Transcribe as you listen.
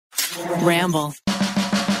Ramble.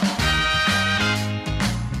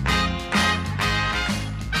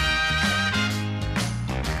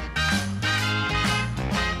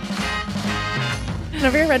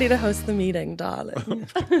 Whenever you're ready to host the meeting, darling.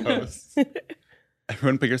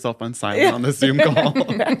 Everyone put yourself on silent on the Zoom call.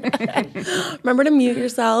 Remember to mute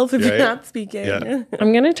yourself if you're not speaking. Yeah.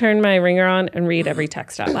 I'm going to turn my ringer on and read every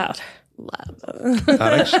text out loud.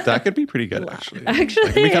 That could be pretty good, actually. That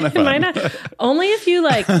could be kind of fun. Why not? Only if you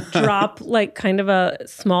drop kind of a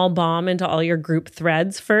small bomb into all your group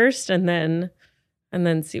threads first and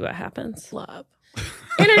then see what happens. Love.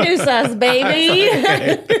 Introduce us, baby.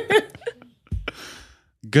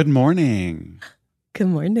 Good morning. Good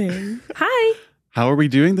morning. Hi. How are we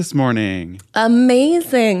doing this morning?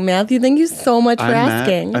 Amazing, Matthew. Thank you so much for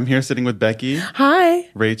asking. I'm here sitting with Becky. Hi.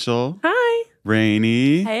 Rachel. Hi.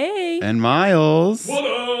 Rainey. Hey. And Miles.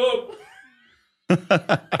 What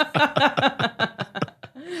up?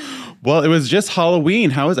 Well, it was just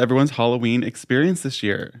Halloween. How was everyone's Halloween experience this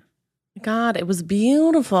year? God, it was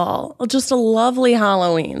beautiful. Just a lovely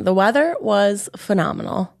Halloween. The weather was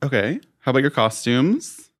phenomenal. Okay. How about your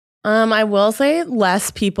costumes? I will say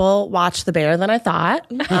less people watched the bear than I thought.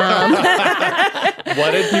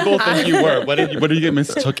 What did people think you were? What did you get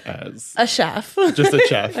mistook as? A chef. Just a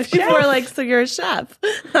chef. People were like, so you're a chef.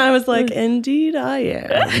 I was like, indeed I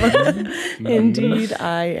am. Indeed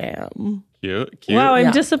I am. Cute. Wow, I'm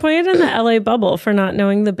Yeah. disappointed in the LA bubble for not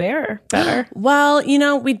knowing the bear better. Well,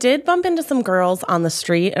 we did bump into some girls on the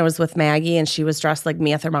street. I was with Maggie, and she was dressed like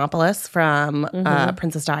Mia Thermopolis from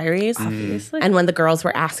Princess Diaries. Obviously. And when the girls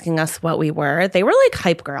were asking us what we were, they were like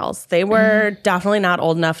hype girls. They were definitely not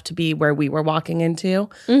old enough to be where we were walking into,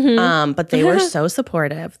 but they were so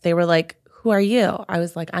supportive. They were like, "Who are you?" I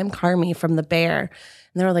was like, "I'm Carmi from The Bear."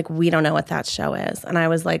 And they were like, "We don't know what that show is." And I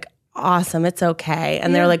was like, "Awesome, it's okay."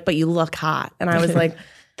 And they're like, "But you look hot." And I was like,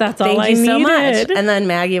 That's all "Thank I you so much." needed. And then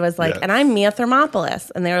Maggie was like, Yes. "And I'm Mia Thermopolis."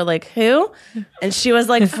 And they were like, "Who?" And she was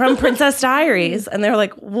like, "From Princess Diaries." And they were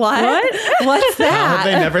like, "What? What's How have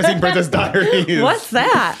they that? never seen Princess Diaries? What's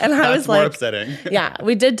that?" And I That's was more like, upsetting. "Yeah,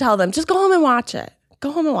 we did tell them, just go home and watch it.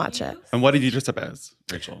 Go home and watch it." And what did you dress up as,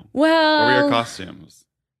 Rachel? Well, What were your costumes?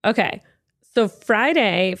 okay. So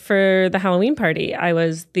Friday for the Halloween party, I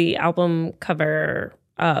was the album cover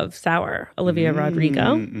of Sour, Olivia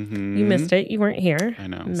Rodrigo. Mm-hmm. You missed it. You weren't here. I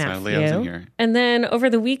know. Matthew. Sadly, I wasn't here. And then over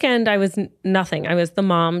the weekend, I was nothing. I was the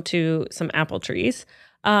mom to some apple trees.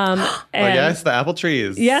 Oh, And yes, the apple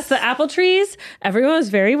trees. Yes, the apple trees. Everyone was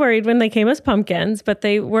very worried when they came as pumpkins, but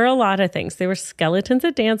they were a lot of things. They were skeletons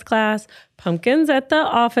at dance class, pumpkins at the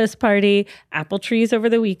office party, apple trees over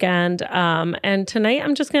the weekend. And tonight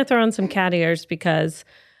I'm just going to throw on some cat ears because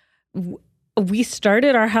we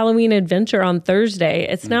started our Halloween adventure on Thursday.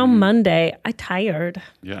 It's now Monday. I'm tired.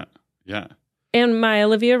 Yeah. Yeah. And my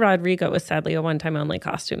Olivia Rodrigo was sadly a one-time only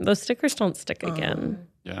costume. Those stickers don't stick again.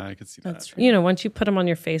 Yeah, I could see that. That's true. Once you put them on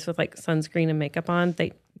your face with like sunscreen and makeup on,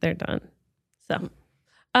 they're done. So,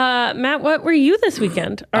 Matt, what were you this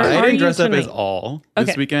weekend? Or I are didn't you dress up tonight? as all Okay.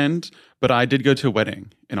 this weekend, but I did go to a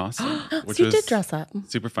wedding in Austin, which So you was did dress up.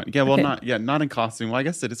 super fun. Yeah, well, Okay. not in costume. Well, I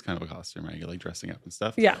guess it is kind of a costume, right? You're like dressing up and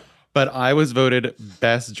stuff. Yeah. But I was voted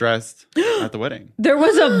best dressed at the wedding. There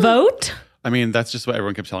was a vote? I mean, that's just what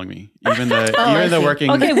everyone kept telling me. Even the working.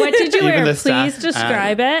 Okay, what did you even wear? the staff Please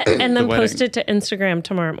describe it and the then post wedding. it to Instagram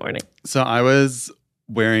tomorrow morning. So I was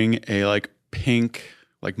wearing a pink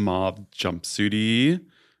mauve jumpsuity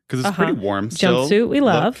because it's pretty warm still. Jumpsuit, we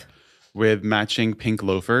love. With matching pink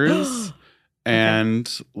loafers and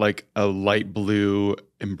a light blue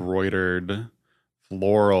embroidered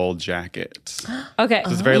floral jacket. Okay.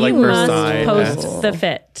 So it's very you must Versailles-esque. post the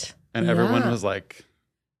fit. And everyone was like,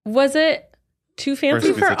 Was it too fancy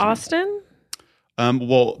First we for said to me. Austin?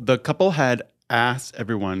 well, the couple had asked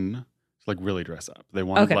everyone to really dress up. They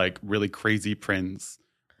wanted Okay. really crazy prints,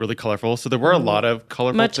 really colorful. So there were a lot of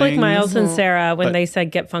colorful Much things. like Miles and Sarah when But- they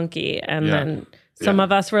said get funky. And Yeah. then some Yeah.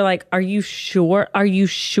 of us were like, are you sure? Are you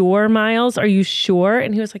sure, Miles? Are you sure?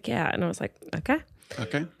 And he was like, yeah. And I was like, okay.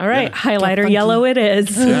 Okay. All right. Yeah. Highlighter yellow it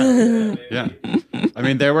is. Yeah. Yeah. I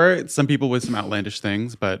mean, there were some people with some outlandish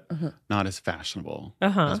things, but not as fashionable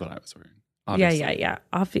as what I was wearing. Obviously. Yeah.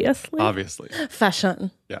 Obviously. Obviously.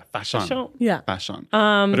 Fashion. Yeah. Fashion. So- Yeah. Fashion.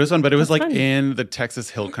 But it was fun. But it was fun. in the Texas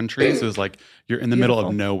Hill Country. So it was you're in the middle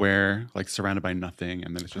of nowhere, surrounded by nothing.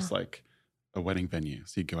 And then it's just a wedding venue.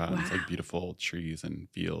 So you go out and it's beautiful trees and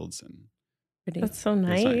fields. And That's so it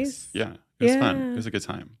was nice. Yeah. It was fun. Yeah. It was a good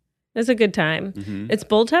time. It's a good time. Mhm. It's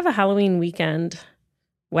bold to have a Halloween weekend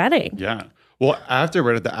wedding. Yeah. Well,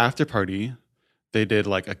 afterward at the after party, they did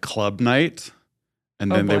a club night.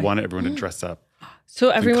 And Oh, then they boy. wanted everyone to dress up So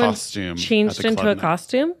everyone costume at changed the into club a night.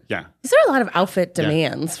 costume? Yeah. Is there a lot of outfit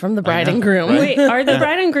demands from the bride and know, groom? right? Wait, are the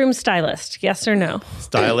bride and groom stylist? Yes or no?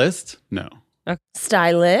 Stylist? No.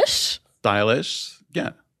 Stylish. Stylish?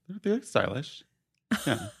 Yeah. They look stylish.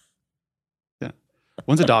 Yeah. Yeah.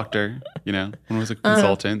 One's a doctor, one was a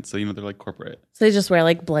consultant. So, they're like corporate. So they just wear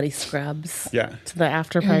like bloody scrubs Yeah. to the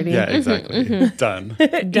after party. Yeah, exactly. Done.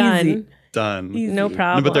 Done. Easy. Done. No No,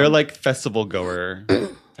 problem. but they're like festival goer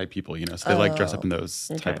type people, so they like dress up in those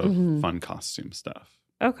type of fun costume stuff.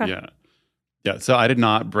 Okay. Yeah. Yeah. So I did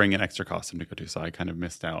not bring an extra costume to go to. So I kind of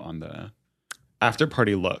missed out on the after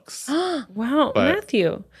party looks. Wow, But-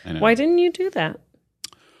 Matthew. I know. Why didn't you do that?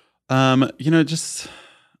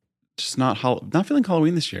 Just not feeling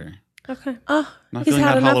Halloween this year. Okay. Oh, Not he's feeling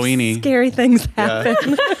had that enough Halloween-y. scary things Yeah.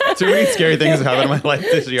 happen. Too many scary things have happened in my life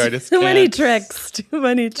this year. I just Too many can't. tricks. Too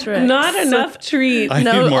many tricks. Not enough treats. I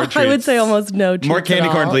No, need more I would treats. say almost no treats. More at candy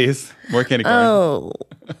corn, all. please. More candy corn. Oh.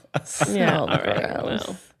 Yeah, So all right, gross.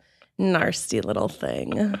 well. Nasty little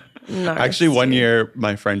thing. Actually, one Nasty. year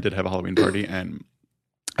my friend did have a Halloween party and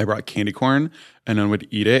I brought candy corn and I would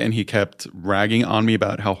eat it and he kept ragging on me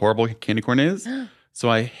about how horrible candy corn is. So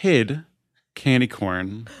I hid candy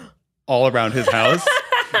corn all around his house.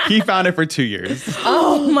 He found it for 2 years.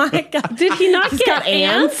 Oh my God. Did he not He's get got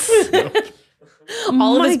ants?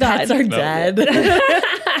 All of My his God. pets are No. dead.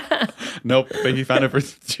 Nope, but he found it for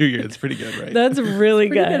 2 years. It's pretty good, right? That's really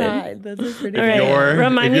Pretty good. good hide. That's a pretty All good right.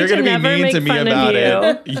 Remind me if to you're gonna never be mean make to me fun of about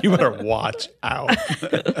you. it, you better watch out.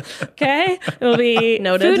 Okay? It'll be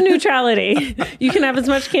Noted. food neutrality. You can have as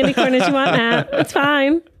much candy corn as you want, Matt. It's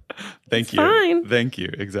fine. Thank you. fine. Thank you.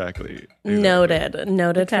 Exactly. Noted.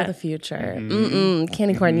 Noted Okay. for the future.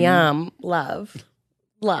 Candy corn, yum. Love.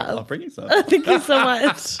 I'll Love. bring you some. Thank you so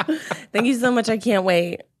much. Thank you so much. I can't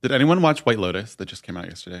wait. Did anyone watch White Lotus that just came out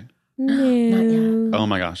yesterday? No. Oh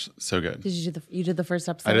my gosh, so good. Did you did the first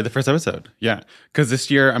episode? I did the first episode. Yeah. Because this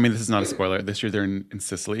year, this is not a spoiler. This year they're in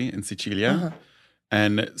Sicily, in Sicilia.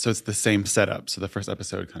 And so it's the same setup. So the first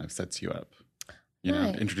episode kind of sets you up,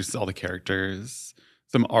 Nice. introduces all the characters,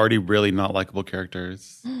 some already really not likable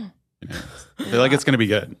characters. I feel like it's going to be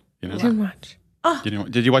good. Didn't watch.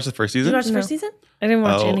 Did you watch the first Did season? you watch the No. first season? I didn't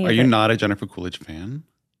watch any Are of you it. not a Jennifer Coolidge fan?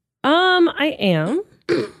 I am.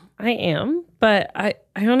 I am. But I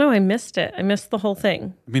don't know. I missed it. I missed the whole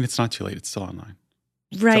thing. It's not too late. It's still online.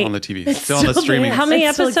 Right. Still on the TV. It's Still on the still streaming. there. How many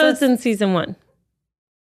It still episodes exists. in season 1?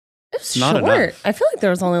 It was Not short. enough. I feel like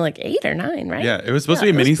there was only like 8 or 9, right? Yeah, it was supposed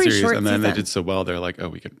Yeah, to be a it was pretty miniseries, short and then they season. did so well. They're like, "Oh,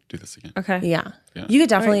 we could do this again." Okay. Yeah. Yeah. You could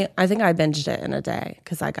definitely, I think I binged it in a day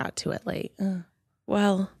because I got to it late.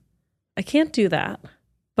 Well, I can't do that.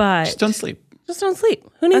 But Just don't sleep. Just don't sleep.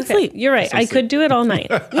 Who needs Okay, sleep? You're right. Just don't I could sleep. do it all night.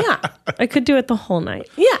 Yeah. I could do it the whole night.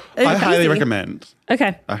 Yeah. I highly Easy. recommend.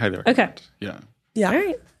 Okay. I highly recommend. Yeah. Yeah. All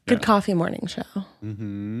right. Good Yeah. coffee morning show.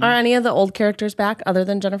 Mm-hmm. Are any of the old characters back other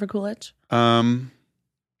than Jennifer Coolidge?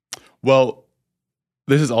 Well,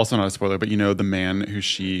 this is also not a spoiler, but the man who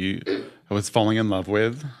she was falling in love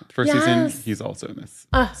with the first season, Yes. he's also in this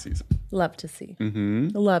season. Love to see. Mm-hmm.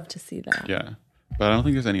 Love to see that. Yeah. But I don't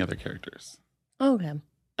think there's any other characters. Okay.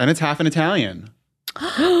 And it's half in Italian.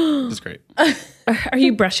 Which is great. Are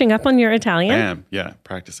you brushing up on your I Italian? am. Yeah.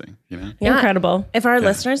 Practicing, Yeah. Incredible. If our Yeah.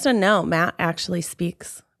 listeners don't know, Matt actually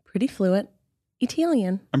speaks pretty fluent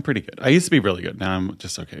Italian. I'm pretty good. I used to be really good. Now I'm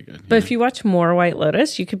just okay good. But if you watch more White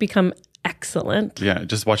Lotus, you could become excellent. Yeah,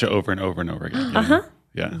 just watch it over and over and over again. you know? Uh-huh.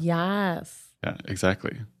 Yeah. Yes. Yeah,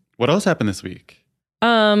 exactly. What else happened this week?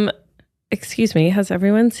 Excuse me, has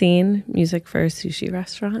everyone seen Music for a Sushi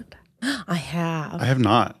Restaurant? I have. I have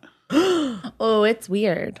not. Oh, it's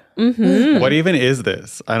weird. Mm-hmm. What even is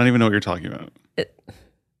this? I don't even know what you're talking about.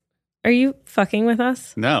 Are you fucking with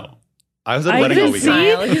us? No. I was at a I wedding all can weekend.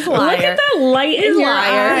 see. Smile. He's a Look liar. at that light in He's a your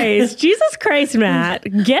liar. eyes. Jesus Christ, Matt.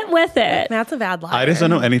 Get with it. Matt's a bad liar. I just don't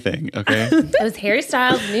know anything, okay? It was Harry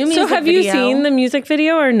Styles' new music So have you video. seen the music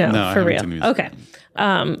video or no? No, I for haven't real? seen the music Okay.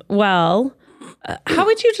 video. Well, how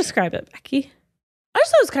would you describe it, Becky? I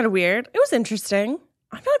just thought it was kind of weird. It was interesting.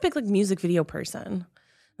 I'm not a big music video person.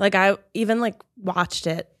 I even watched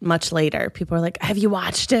it much later. People were like, "Have you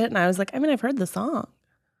watched it?" And I was like, I've heard the song.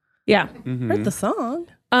 Yeah. Mhm. Heard the song.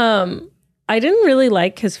 I didn't really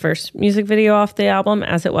like his first music video off the album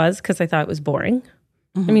as it was because I thought it was boring.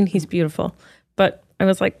 I mean, he's beautiful, but I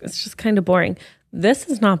was like, it's just kind of boring. This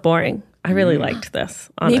is not boring. I really liked this,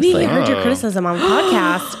 honestly. Maybe he heard your Oh. criticism on the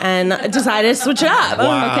podcast and decided to switch it up.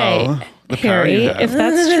 Wow. Okay, The power Harry, you have. if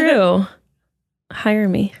that's true, hire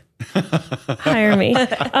me. Hire me.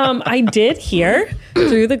 I did hear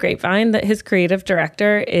through the grapevine that his creative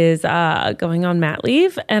director is going on mat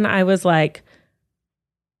leave. And I was like,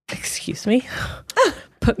 excuse me.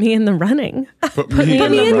 put me in the running. Put Put me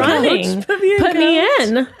in the run. running. Put me in, Put me coach.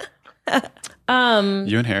 in.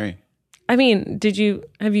 You and Harry. I mean,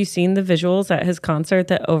 have you seen the visuals at his concert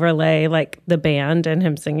that overlay like the band and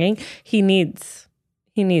him singing? He needs,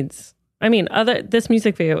 I mean, this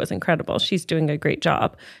music video was incredible. She's doing a great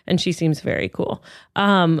job and she seems very cool.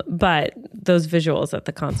 But those visuals at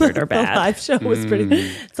the concert are The bad. live show was pretty.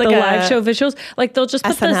 It's like The a live show visuals, like they'll just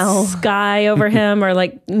put the SNL. sky over him or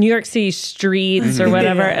like New York City streets or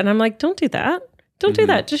whatever. And I'm like, don't do that. Don't do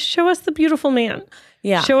that. Just show us the beautiful man.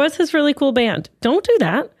 Yeah. Show us his really cool band. Don't do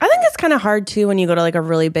that. I think it's kind of hard too when you go to like a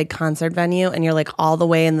really big concert venue and you're like all the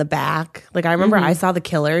way in the back. Like I remember I saw the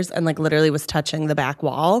Killers and like literally was touching the back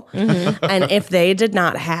wall. And if they did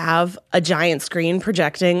not have a giant screen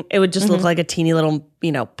projecting, it would just look like a teeny little,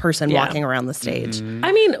 person walking around the stage.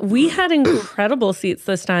 I mean, we had incredible seats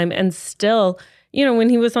this time and still, when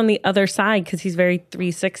he was on the other side, because he's very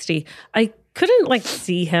 360, I couldn't like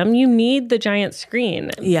see him. You need the giant screen.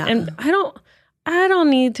 Yeah. And I don't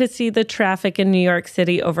need to see the traffic in New York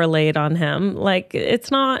City overlaid on him. Like, it's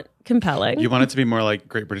not compelling. You want it to be more like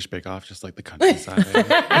Great British Bake Off, just like the countryside.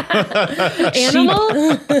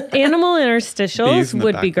 Animal interstitials Bees in the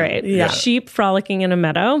would be background. great. Yeah. Sheep frolicking in a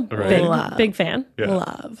meadow. Right. Love. Big fan. Yeah.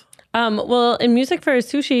 Love. Well, in Music for a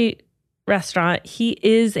Sushi restaurant, he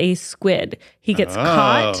is a squid. He gets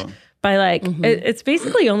caught by like, it's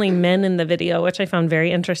basically only men in the video, which I found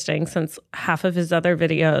very interesting since half of his other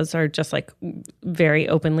videos are just like very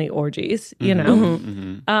openly orgies,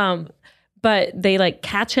 But they like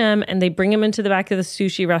catch him and they bring him into the back of the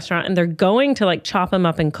sushi restaurant and they're going to like chop him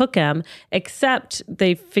up and cook him, except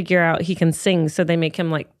they figure out he can sing. So they make him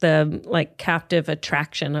like the like captive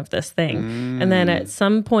attraction of this thing. And then at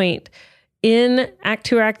some point in Act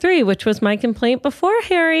 2 or Act 3, which was my complaint before,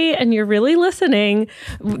 Harry, and you're really listening,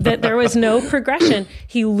 that there was no progression,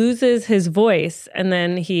 he loses his voice and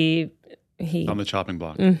then he On the chopping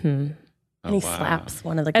block. And he slaps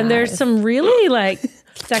one of the guys. and there's some really like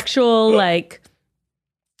sexual like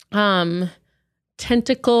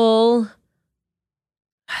tentacle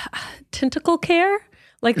care,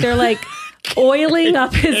 like they're like oiling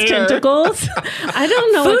up his tentacles. I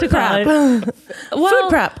don't know what to call it. Well, food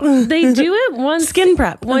prep. they do it once. Skin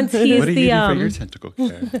prep. Once he's What do the you do for your tentacle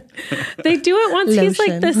care? they do it once he's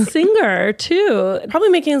like the singer too. Probably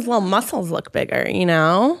making his little muscles look bigger,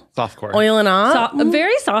 Softcore. Oiling up.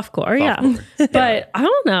 Very softcore, yeah. Softcore. But I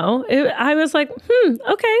don't know. I was like,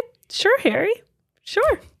 okay, sure, Harry,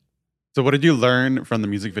 sure. So what did you learn from the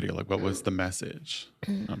music video? Like, what was the message?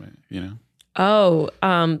 Oh,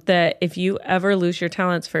 that if you ever lose your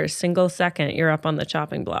talents for a single second, you're up on the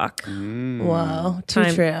chopping block. Whoa. Too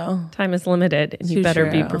Time. true. Time is limited, and you Too better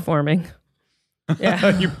be true. performing.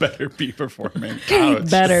 You better be performing. Ouch.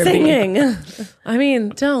 Better be. Singing. I mean,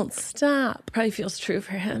 Don't stop. probably feels true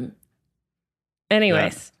for him.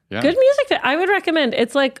 Anyways, Yeah. good music. I would recommend.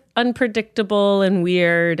 It's like unpredictable and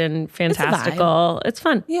weird and fantastical. It's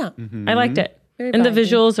fun. Yeah. I liked it. Very And the vibey.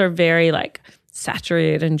 visuals are very like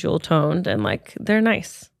saturated and jewel toned and like they're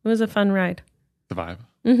nice. It was a fun ride. The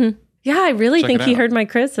vibe. Yeah, I really Check think it he out. heard my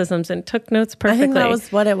criticisms and took notes I perfectly. think that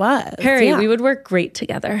was what it was. Harry, Yeah. we would work great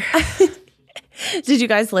together. Did you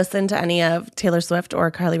guys listen to any of Taylor Swift or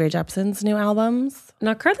Carly Rae Jepsen's new albums?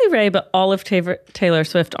 Not Carly Rae, but all of Taylor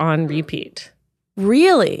Swift on repeat.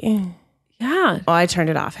 Really? Yeah. Oh, I turned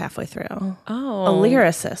it off halfway through. Oh. A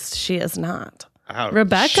lyricist, she is not. Ouch.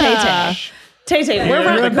 Rebecca. Tay,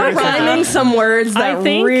 we're rhyming some words that I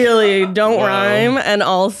think- really don't Whoa. rhyme. And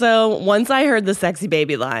also, once I heard the sexy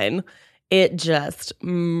baby line, it just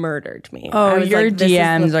murdered me. I was your like, this is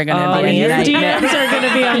DMs are gonna Oh, be a your nightmare. DMs are going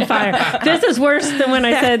to be on fire. This is worse than when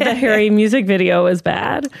I said the Harry music video was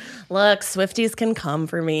bad. Look, Swifties can come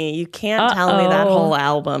for me. You can't tell me that whole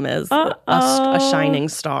album is a shining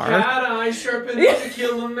star. Cat eye sharp enough to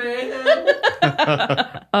kill a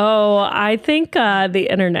man. Oh, I think the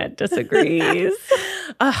internet disagrees.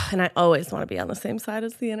 And I always want to be on the same side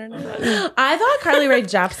as the internet. I thought Carly Rae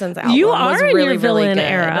Jepsen's album You was are in really, your villain really good.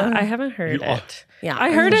 era. I haven't heard You are. it. Yeah.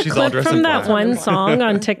 I heard a She's all clip dressed from in that black. one song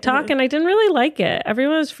on TikTok and I didn't really like it.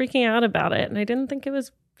 Everyone was freaking out about it and I didn't think it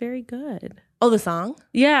was very good. Oh, the song?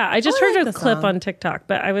 Yeah, I just I heard like a the clip song. on TikTok,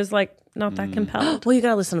 but I was like not that compelled. Well, you got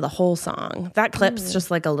to listen to the whole song. That clip's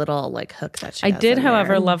just like a little like hook that she I has did, in however,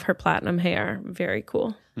 there. love her platinum hair. Very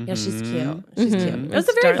cool. Yeah, she's cute. She's cute. It was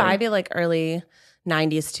a It's very darling. vibey, like early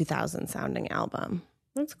 90s, 2000 sounding album.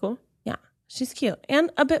 That's cool. Yeah, she's cute.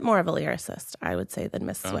 And a bit more of a lyricist, I would say, than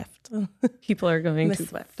Miss Swift. People are going Miss to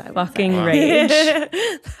Swift, I would fucking say. rage.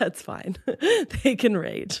 That's fine. They can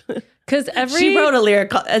rage. Because every She wrote a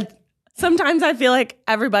lyric. Sometimes I feel like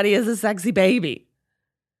everybody is a sexy baby.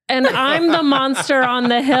 And I'm the monster on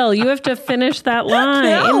the hill. You have to finish that line.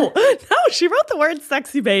 No, she wrote the word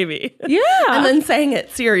sexy baby. Yeah. And then sang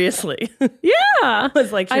it seriously. Yeah. I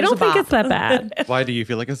was like, I don't think here's it's a that bop. bad. Why do you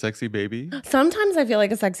feel like a sexy baby? Sometimes I feel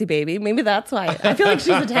like a sexy baby. Maybe that's why. I feel like she's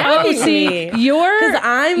attacking me. You're 'Cause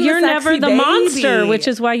I'm the never sexy the baby. monster, which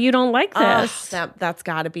is why you don't like this. That's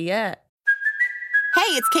got to be it.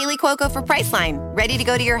 Hey, it's Kaylee Cuoco for Priceline. Ready to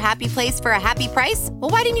go to your happy place for a happy price? Well,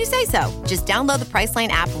 why didn't you say so? Just download the Priceline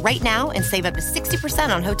app right now and save up to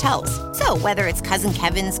 60% on hotels. So whether it's Cousin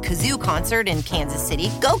Kevin's Kazoo Concert in Kansas City,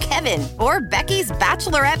 go Kevin, or Becky's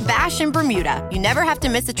Bachelorette Bash in Bermuda, you never have to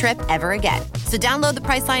miss a trip ever again. So download the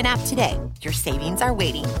Priceline app today. Your savings are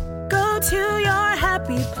waiting. Go to your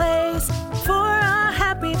happy place for a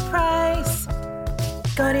happy price.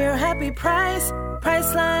 Go to your happy price,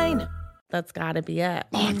 Priceline. That's got to be it.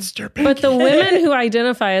 Monster baby. But the women who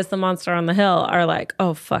identify as the monster on the hill are like,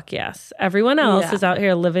 oh, fuck yes. Everyone else Yeah. is out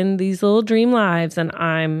here living these little dream lives. And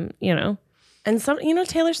I'm, And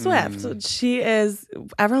Taylor Swift, she is,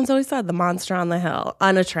 everyone's always said the monster on the hill,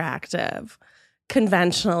 unattractive,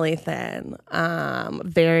 conventionally thin,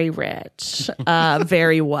 very rich,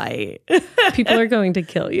 very white. people are going to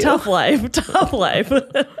kill you. Tough life. Tough life.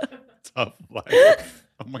 Oh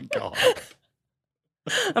my God.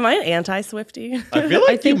 Am I an anti-Swiftie? I feel like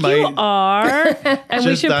I think you are. And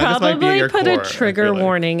we Just should that might be probably your put core, a I trigger feel like.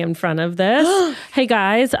 warning in front of this. Hey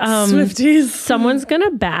guys, Swifties. someone's going to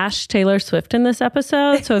bash Taylor Swift in this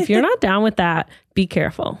episode. So if you're not down with that, be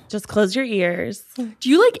careful. Just close your ears. Do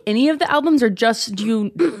you like any of the albums or just do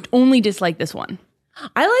you only dislike this one?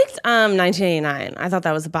 I liked 1989. I thought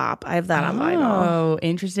that was a bop. I have that on vinyl. Oh,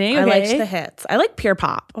 interesting. I Okay. liked the hits. I like pure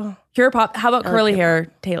pop. Oh, Pure pop. How about I like curly pure hair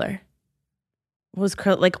Taylor? was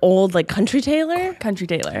like old, like country Taylor? Country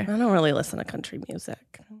Taylor. I don't really listen to country music.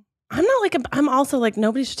 I'm not like, I'm also like,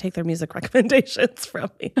 nobody should take their music recommendations from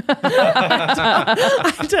me.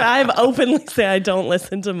 I've openly say I don't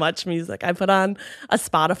listen to much music. I put on a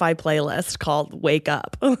Spotify playlist called Wake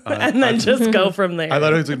Up and then just go from there. I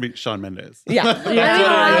thought it was going to be Shawn Mendes. Yeah. Yeah, I mean, yeah, a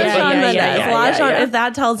lot of yeah, Shawn yeah, Mendes. yeah, A lot of yeah, Shawn- yeah. If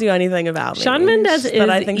that tells you anything about me. Shawn Mendes but is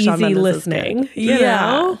I think Shawn easy Mendes is listening. good. You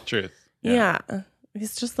know? Truth. Yeah.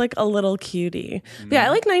 He's just like a little cutie. But yeah, I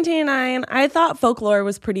like 1989. I thought Folklore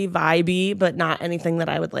was pretty vibey, but not anything that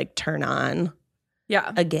I would like turn on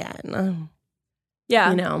Yeah. again.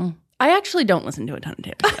 Yeah. You know? I actually don't listen to a ton of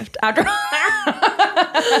Taylor Swift. After Coming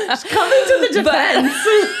to the defense.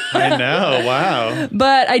 I know. Wow.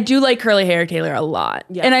 But I do like curly hair Taylor a lot.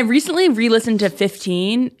 Yeah. And I recently re-listened to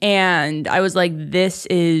 15 and I was like, this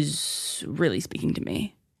is really speaking to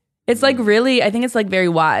me. It's like really, I think it's like very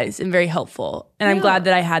wise and very helpful. And I'm Yeah. glad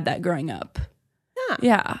that I had that growing up. Yeah.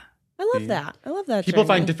 Yeah. I love that. I love that. People journey.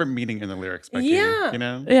 find different meaning in the lyrics, Becky. Yeah. You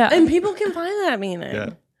know? Yeah. And people can find that meaning. Yeah.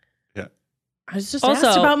 Yeah. I was just Also,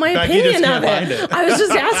 asked about my Becky just opinion of can't it. find it. I was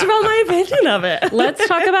just asked about my opinion of it. Let's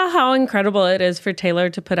talk about how incredible it is for Taylor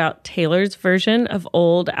to put out Taylor's version of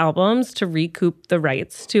old albums to recoup the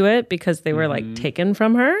rights to it because they were like taken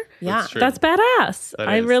from her. Yeah. true. That's badass. That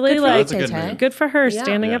I is. really Good for like That's a good Tay-Tay. move. good for her Yeah.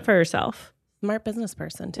 standing Yeah. up for herself. Smart business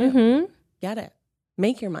person too. Mm-hmm. Get it.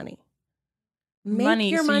 Make your money. Make money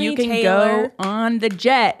your so money, you can Taylor. go on the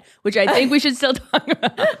jet, which I think we should still talk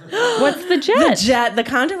about. What's the jet? The jet, the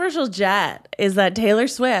controversial jet is that Taylor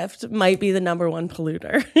Swift might be the number one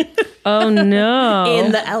polluter Oh no.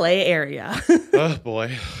 in the LA area. Oh,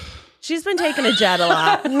 boy. She's been taking a jet a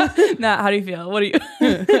lot. Nah, how do you feel? What do you?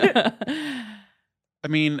 I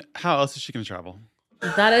mean, how else is she going to travel?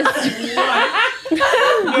 That is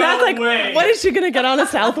That's like, way. what is she gonna get on a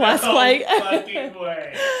Southwest flight? Fucking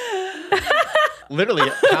way. Literally,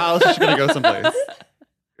 how else is she going to go someplace?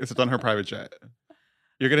 Except on her private jet.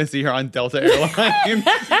 You're going to see her on Delta Airlines.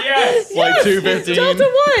 Yes. Flight 215. Delta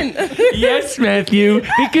One. Yes, Matthew,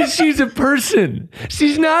 because she's a person.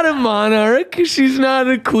 She's not a monarch. She's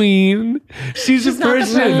not a queen. She's a not the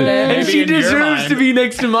person. president. And Maybe she in your deserves mind. to be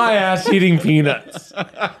next to my ass eating peanuts.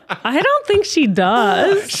 I don't think she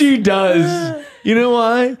does. She does. You know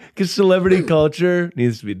why? Because celebrity culture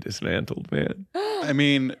needs to be dismantled, man. I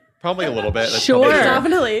mean, probably a little bit. That's Sure. probably true.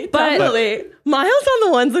 Definitely, But- definitely. Miles on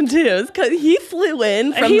the ones and twos because he flew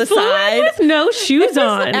in from He the flew in side. with no shoes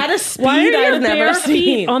on. at a speed Why are your I've never bare feet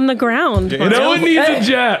seen. on the ground. Yeah, No one needs a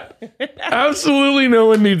jet. Absolutely no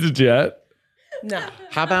one needs a jet. No,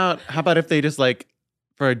 How about if they just like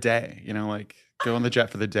for a day, you know, like go on the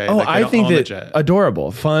jet for the day. Oh, like, they I don't think own the that jet.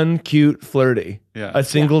 adorable, fun, cute, flirty. Yeah. A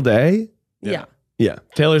single day. yeah. Yeah.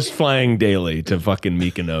 Taylor's flying daily to fucking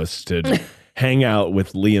Mykonos to hang out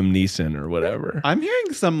with Liam Neeson or whatever. I'm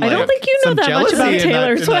hearing some. I don't think you know some that much about jealousy in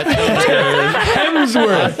Taylor that Swift.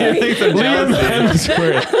 Hemsworth. I'm hearing some Liam jealousy.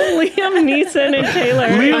 Hemsworth. Liam Neeson and Taylor.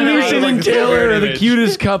 Liam Neeson and Like a Taylor are the image.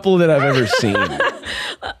 cutest couple that I've ever seen.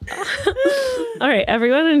 All right,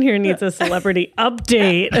 everyone in here needs a celebrity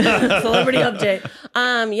update. Celebrity update.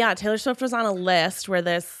 Yeah, Taylor Swift was on a list where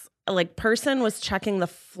this like person was checking the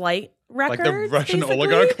flight Like records. the Russian basically.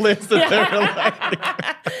 oligarch list that they're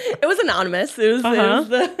like. It was anonymous. It was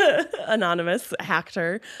the anonymous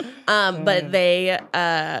hacker. But they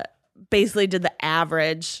basically did the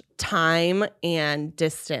average time and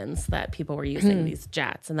distance that people were using these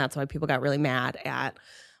jets. And that's why people got really mad at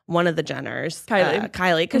one of the Jenners,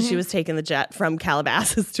 Kylie, because she was taking the jet from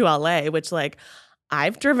Calabasas to LA, which like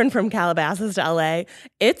I've driven from Calabasas to LA.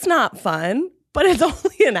 It's not fun, but it's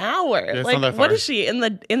only an hour. it's Like not that what far. is she in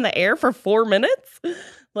the air for 4 minutes?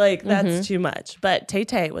 Like that's too much. But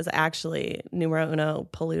Tay was actually numero uno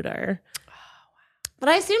polluter. But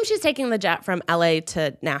I assume she's taking the jet from LA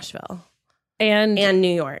to Nashville and and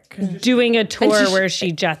New York. doing a tour And she- where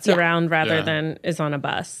she jets yeah. around rather Yeah. than is on a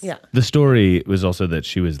bus. Yeah. The story was also that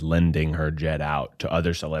she was lending her jet out to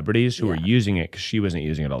other celebrities who were using it because she wasn't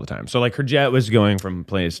using it all the time. So like her jet was going from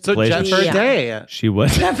place to So place. jet for a Yeah. day. She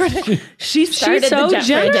was. She started so the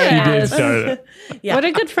jet for a day. generous. She did start it. Yeah. What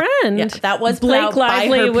a good friend. Yeah, that was put Blake out by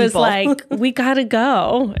Lively her was people. like, we gotta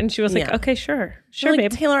go. And she was like, Yeah. okay, sure. Sure, Like,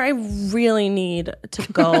 babe. Taylor, I really need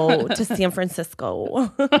to go to San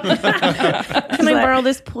Francisco. Can I borrow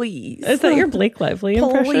this, please? Is that your Blake Lively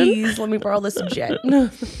impression? Please, let me borrow this jet.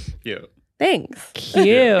 Cute. Thanks.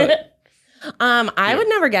 Cute. I would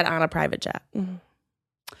never get on a private jet.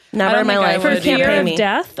 Never don't in my think I life. would You can't Fear pay of me.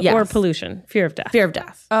 death or Yes. pollution? Fear of death. Fear of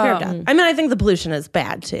death. Fear of Oh. death. I mean, I think the pollution is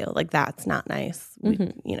bad too. Like that's not nice.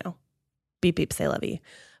 You know, beep beep say levy,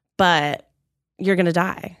 but you're gonna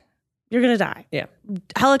die. You're gonna die. Yeah.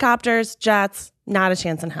 Helicopters, jets, not a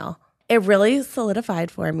chance in hell. It really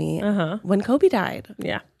solidified for me Uh-huh. when Kobe died.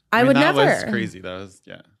 Yeah. I would that never. was crazy. That was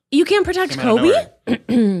You can't protect Came out of Kobe.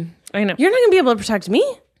 nowhere. I know. You're not gonna be able to protect me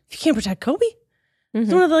if you can't protect Kobe. He's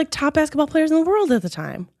one of the like top basketball players in the world at the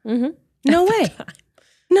time. Mhm. No way.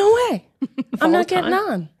 No way. I'm not getting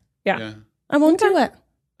time. on. Yeah. Yeah. I won't do it.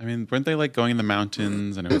 I mean, weren't they like going in the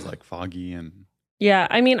mountains and it was like foggy and Yeah.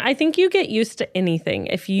 I mean, I think you get used to anything.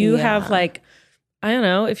 If you Yeah. have like, I don't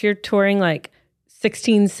know, if you're touring like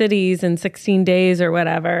 16 cities in 16 days or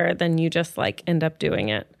whatever, then you just like end up doing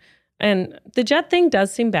it. And the jet thing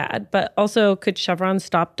does seem bad, but also could Chevron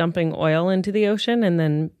stop dumping oil into the ocean and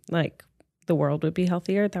then like the world would be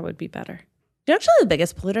healthier? That would be better. Actually, the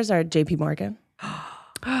biggest polluters are JP Morgan.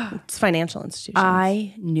 It's financial institutions.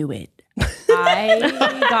 I knew it.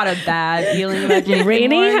 I got a bad feeling about JP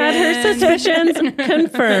Rainey had her Morgan. suspicions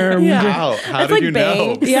confirmed. How? How did like you know?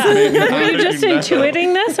 banks. Yeah. How Were you did just know?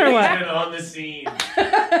 intuiting this or what? on the scene.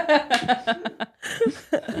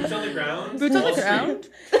 Boots on the ground. Boots on the ground.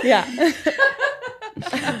 Yeah.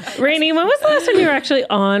 Rainey, when was the last time you were actually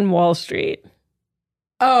on Wall Street?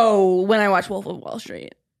 Oh, when I watched Wolf of Wall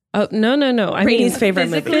Street. Oh, no. I Rainey's mean, favorite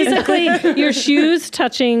movie. physically, your shoes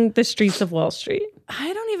touching the streets of Wall Street.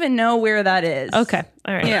 I don't even know where that is. Okay.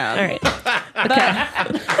 All right. Yeah. All right.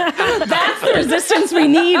 That's the resistance we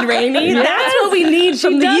need, Rainey. That's what we need She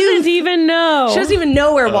from the doesn't youth. even know. She doesn't even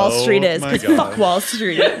know where Wall Oh Street is my because God. fuck Wall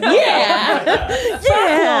Street.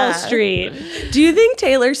 Yeah. Wall Street. Do you think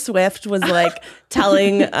Taylor Swift was like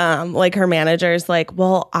telling like her managers like,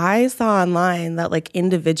 well, I saw online that like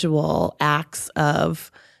individual acts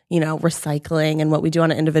of, you know, recycling and what we do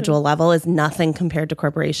on an individual level is nothing compared to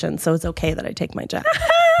corporations. So it's okay that I take my jet.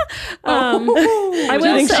 I Do you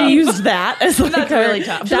will think say, she used that as like That's her, really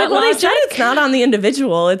tough. That, well, they said it's not on the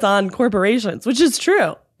individual, it's on corporations, which is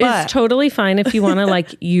true. But it's totally fine if you want to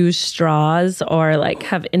like use straws or like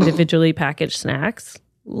have individually packaged snacks.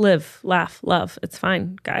 Live, laugh, love. It's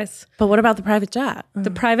fine, guys. but what about the private jet?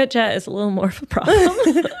 The private jet is a little more of a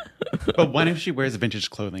problem. But what if she wears vintage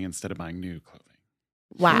clothing instead of buying new clothing?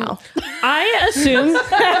 Wow. I assume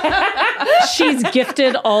she's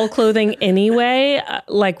gifted all clothing anyway,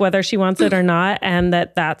 like whether she wants it or not, and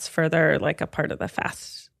that's further like a part of the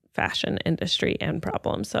fast fashion industry and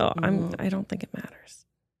problem. So I don't think it matters.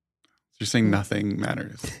 You're saying nothing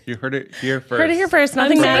matters. You heard it here first. Heard it here first.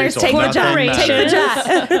 Nothing I'm matters. saying Take the jet. nothing Take the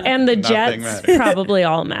matters. jet. And the Nothing jets matters. probably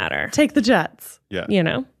all matter. Take the jets. Yeah. You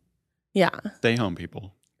know, Yeah. Stay home,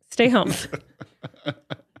 people. stay home.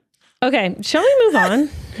 Okay, shall we move on?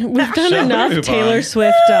 We've done Shall we enough move Taylor on?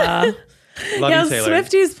 Swift Love Yeah, you, Taylor.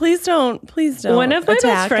 Swifties, please don't. One of my best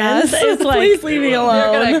attack friends us. is like, please leave me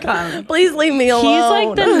alone. Please leave me alone. he's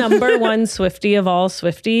like the number one Swiftie of all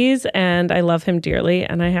Swifties, and I love him dearly.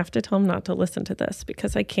 And I have to tell him not to listen to this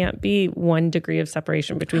because I can't be 1 degree of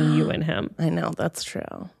separation between you and him. I know, that's true.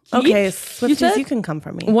 Okay, Swifties, said? you can come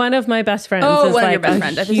for me. One of my best friends Oh, is one like of your best a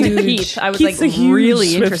friends. I think you said Keith. I was Keith's like a huge really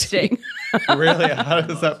Swiftie. interesting. Really? How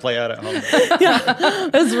does that play out at home?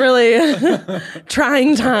 It's really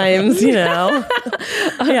trying times, you know?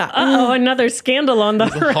 Yeah. oh, another scandal on the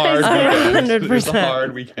Hard horizon. weekend. It was a 100%.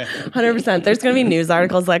 hard weekend. 100%. There's going to be news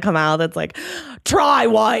articles that come out that's like, Try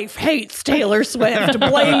wife hates Taylor Swift,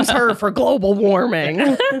 blames her for global warming.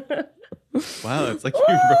 Wow, it's like you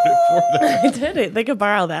wrote it for them. I did it. They could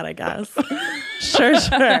borrow that, I guess. Sure.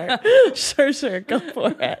 Go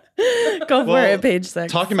for it. Go for it, page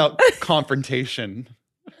 6. Talking about confrontation,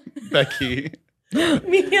 Becky.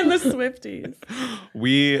 Me and the Swifties.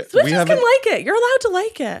 We Swifties have can like it. You're allowed to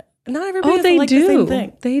like it. Not everybody Oh, has they to like do. the same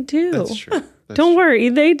thing. They do. That's true. That's Don't true. worry,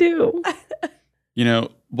 they do. You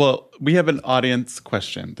know, well, we have an audience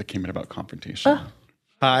question that came in about confrontation.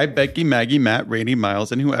 Hi, Becky, Maggie, Matt, Rainey,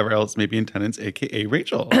 Miles, and whoever else may be in attendance, aka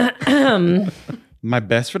Rachel. My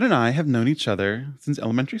best friend and I have known each other since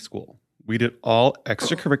elementary school. We did all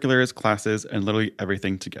extracurriculars, classes, and literally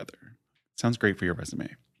everything together. Sounds great for your resume.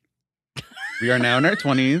 We are now in our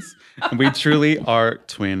 20s, and we truly are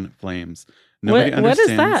twin flames. Nobody What is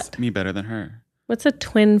understands that? me better than her. What's a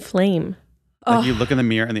twin flame? Like you look in the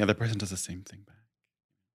mirror, and the other person does the same thing back.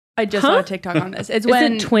 I just Huh? saw a TikTok on this. It's Is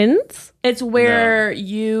when it twins? it's where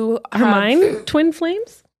you Are have, mine twin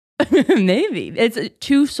flames? maybe it's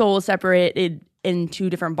two souls separated in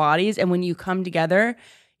two different bodies, and when you come together,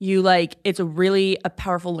 you like it's a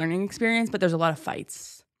powerful learning experience. But there's a lot of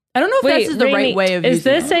fights. I don't know if this is the Rainey, right way of is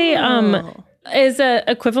using this it. is a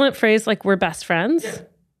equivalent phrase like we're best friends?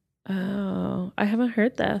 Oh, I haven't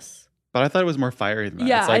heard this. But I thought it was more fiery than that.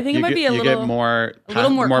 Yeah, It's like I think it you might get, be a you little- get more, a little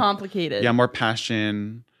more complicated. Yeah, more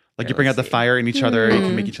passion. Like you Yeah, bring out let's the fire in each other. You can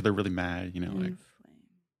Hmm. make each other really mad. You know, like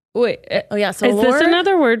Wait, Oh, yeah. So is this Laura?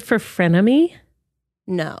 another word for frenemy?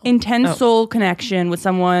 No. Intense soul connection with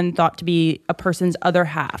someone thought to be a person's other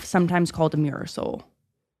half, sometimes called a mirror soul.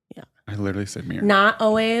 I literally said mirror. Not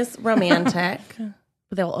always romantic,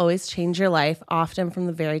 but they'll always change your life, often from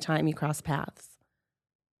the very time you cross paths.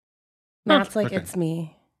 Matt's like, okay. it's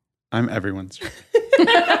me. I'm everyone's.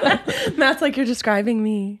 Matt's like, you're describing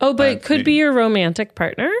me. Oh, but it That's could me. be your romantic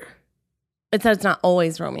partner. It says it's not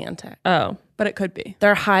always romantic. Oh, But it could be.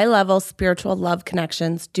 Their high level spiritual love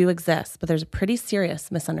connections do exist, but there's a pretty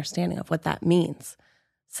serious misunderstanding of what that means,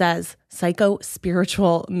 says psycho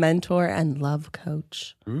spiritual mentor and love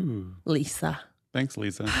coach, Ooh, Lisa. thanks,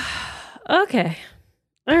 Lisa. okay.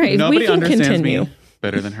 All right, Nobody we can understands continue. me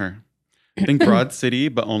better than her. Think Broad City,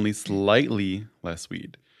 but only slightly less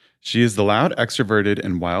weed. She is the loud, extroverted,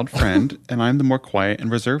 and wild friend, and I'm the more quiet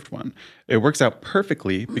and reserved one. It works out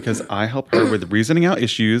perfectly because I help her with reasoning out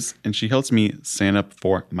issues, and she helps me stand up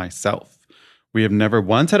for myself. We have never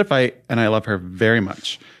once had a fight, and I love her very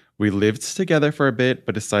much. We lived together for a bit,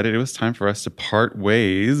 but decided it was time for us to part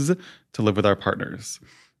ways to live with our partners.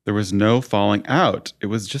 There was no falling out. It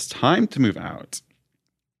was just time to move out.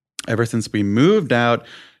 Ever since we moved out,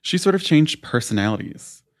 she sort of changed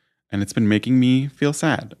personalities, and it's been making me feel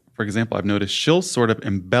sad. For example, I've noticed she'll sort of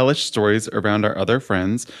embellish stories around our other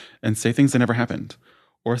friends and say things that never happened.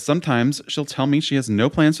 Or sometimes she'll tell me she has no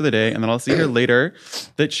plans for the day, and then I'll see her later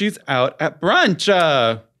that she's out at brunch.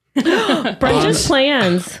 Brunch is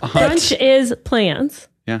plans. Brunch is plans.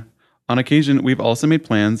 Yeah. On occasion, we've also made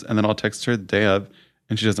plans, and then I'll text her the day of,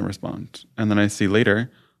 and she doesn't respond. And then I see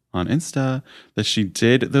later on Insta that she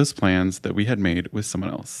did those plans that we had made with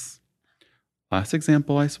someone else. Last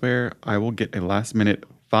example, I swear, I will get a last minute,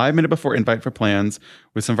 5 minute before invite for plans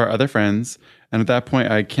with some of our other friends. And at that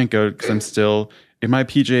point, I can't go because I'm still in my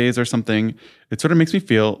PJs or something. It sort of makes me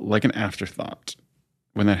feel like an afterthought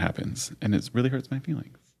when that happens. And it really hurts my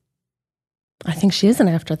feelings. I think she is an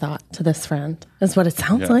afterthought to this friend, is what it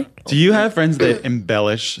sounds Yeah. like. Do you have friends that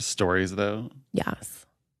embellish stories though? Yes.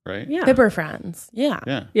 Right? Yeah. Pipper friends. Yeah.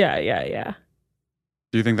 Yeah. Yeah.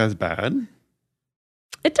 Do you think that's bad?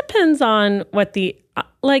 It depends on what the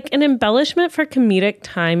like an embellishment for comedic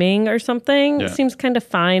timing or something Yeah. seems kind of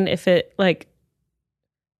fine if it like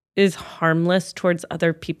is harmless towards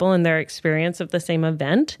other people and their experience of the same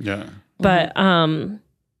event. Yeah. But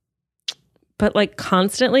like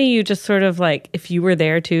constantly you just sort of like if you were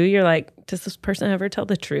there too, you're like, does this person ever tell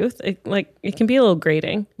the truth? It can be a little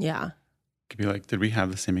grating. Yeah. Could be like, did we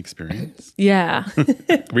have the same experience? Yeah.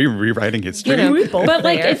 We rewriting history. But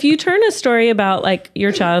like if you turn a story about like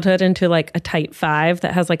your childhood into like a tight 5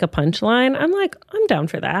 that has like a punchline, I'm like, I'm down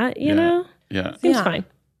for that, you know? Yeah. Seems Yeah. fine.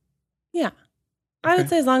 Yeah. I would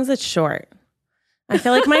say as long as it's short. I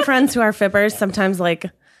feel like my friends who are fibbers sometimes like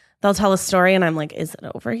they'll tell a story and I'm like, is it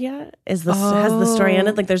over yet? Has the story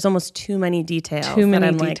ended? Like there's almost too many details. Too many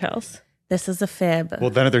that I'm like, details. this is a fib. Well,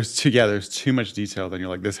 then if there's too much detail, then you're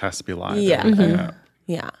like, this has to be live. Yeah. Yeah.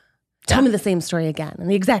 Yeah. Tell me the same story again in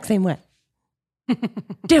the exact same way.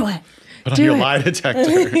 Do it. Put on your lie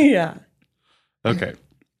detector. Yeah. Okay.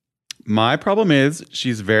 My problem is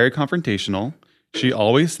she's very confrontational. She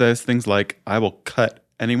always says things like, I will cut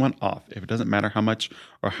anyone off if it doesn't matter how much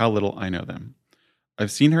or how little I know them.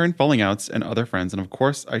 I've seen her in falling outs and other friends, and of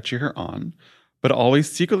course I cheer her on, but it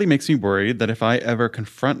always secretly makes me worried that if I ever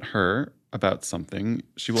confront her about something,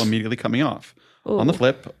 she will immediately cut me off. On the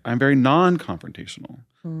flip, I'm very non-confrontational.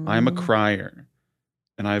 I'm a crier,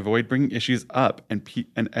 and I avoid bringing issues up and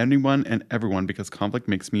anyone and everyone because conflict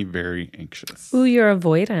makes me very anxious. Ooh, you're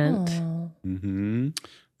avoidant.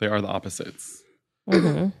 They are the opposites.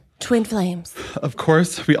 Twin flames. Of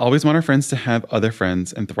course, we always want our friends to have other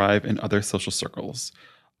friends and thrive in other social circles.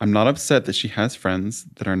 I'm not upset that she has friends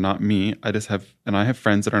that are not me. I have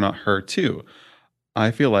friends that are not her too.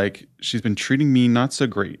 I feel like she's been treating me not so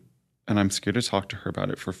great, and I'm scared to talk to her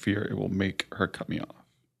about it for fear it will make her cut me off.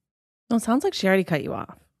 Well, it sounds like she already cut you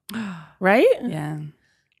off. Right? Yeah.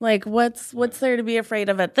 Like what's there to be afraid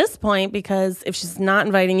of at this point? Because if she's not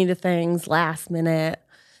inviting you to things last minute,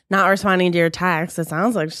 not responding to your text, it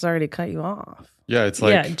sounds like she's already cut you off. Yeah, it's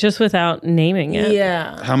like, yeah, just without naming it.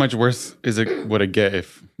 Yeah. how much worse would it get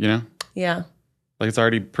if, Yeah. like it's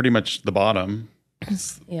already pretty much the bottom.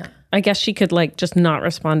 Yeah. I guess she could like just not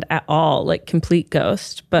respond at all, like complete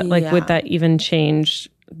ghost. But like, Yeah. would that even change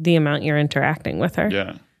the amount you're interacting with her?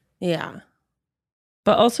 Yeah. Yeah.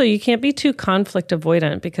 But also, you can't be too conflict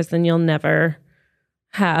avoidant because then you'll never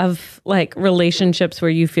have like relationships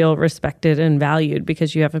where you feel respected and valued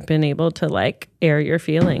because you haven't been able to like air your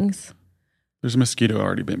feelings. There's a mosquito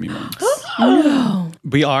already bit me once. No.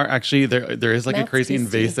 We are actually, there is like a That's crazy tasty.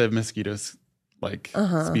 invasive mosquitoes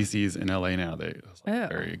species in LA now. They're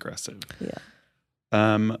very aggressive.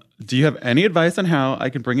 Yeah. Do you have any advice on how I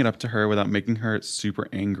can bring it up to her without making her super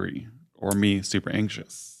angry or me super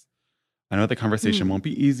anxious? I know the conversation won't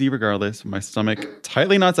be easy regardless. My stomach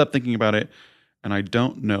tightly knots up thinking about it, and I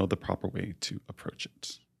don't know the proper way to approach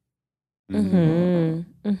it.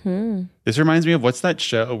 This reminds me of what's that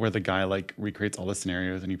show where the guy like recreates all the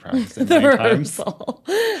scenarios and he practices it The 9 times? rehearsal.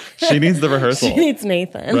 She needs the rehearsal. She needs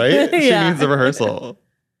Nathan. Right? She Yeah. needs the rehearsal.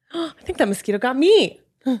 I think that mosquito got me.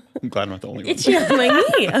 I'm glad I'm not the only one. Itchy on my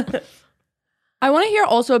knee. I want to hear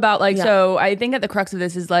also about like, Yeah. so I think at the crux of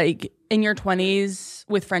this is like in your 20s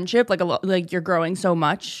with friendship, like like you're growing so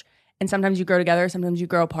much and sometimes you grow together, sometimes you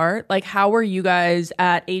grow apart. Like how were you guys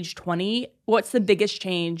at age 20? What's the biggest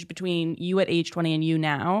change between you at age 20 and you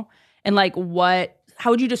now? And like how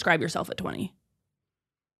would you describe yourself at 20?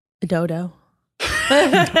 A dodo.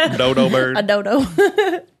 Dodo bird. A dodo.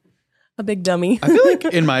 A big dummy. I feel like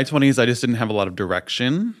in my 20s, I just didn't have a lot of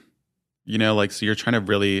direction. Like, so you're trying to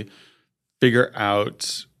really figure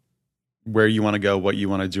out where you want to go, what you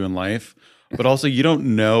want to do in life. But also, you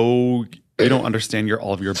don't understand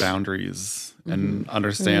all of your boundaries and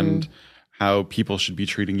understand how people should be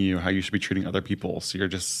treating you, how you should be treating other people. So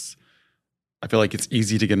I feel like it's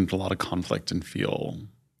easy to get into a lot of conflict and feel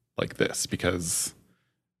like this because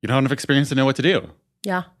you don't have enough experience to know what to do,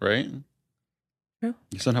 Yeah. right? Yeah.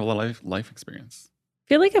 You still don't have a lot of life experience. I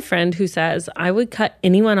feel like a friend who says, I would cut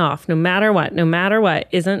anyone off no matter what,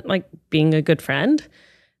 isn't like being a good friend.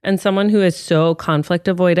 And someone who is so conflict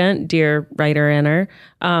avoidant, dear writer inner,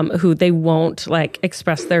 who they won't like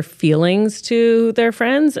express their feelings to their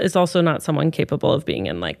friends is also not someone capable of being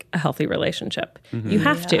in like a healthy relationship. You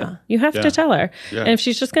have to. You have to tell her. Yeah. And if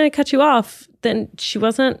she's just going to cut you off, then she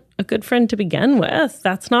wasn't a good friend to begin with.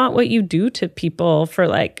 That's not what you do to people for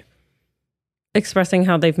like expressing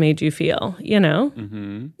how they've made you feel, Yeah.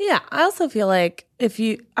 I also feel like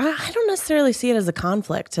I don't necessarily see it as a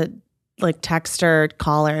conflict to like text her,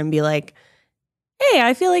 call her and be like, hey,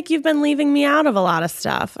 I feel like you've been leaving me out of a lot of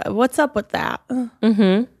stuff. What's up with that? Mm-hmm.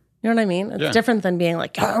 You know what I mean? It's Yeah. different than being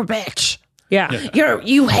like, you're a bitch. Yeah.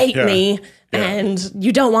 You hate Yeah. me Yeah. and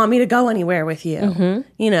you don't want me to go anywhere with you. There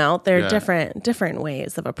are Yeah. different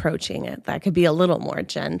ways of approaching it that could be a little more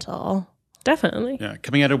gentle. Definitely. Yeah,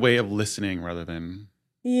 coming at a way of listening rather than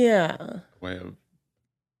Yeah. a way of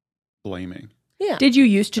blaming. Yeah. Did you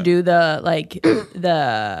used to do the like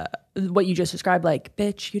the what you just described, like,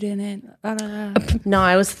 bitch, you didn't. Da, da, da. No,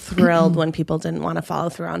 I was thrilled when people didn't want to follow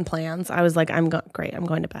through on plans. I was like, great, I'm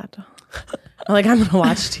going to bed. I'm going to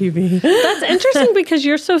watch TV. That's interesting because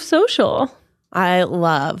you're so social. I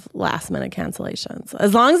love last minute cancellations.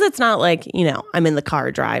 As long as it's not like, I'm in the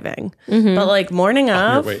car driving. But like morning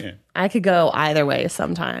of, waiting. I could go either way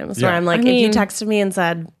sometimes. Yeah. Where I'm like, if you texted me and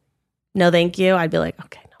said, no, thank you, I'd be like,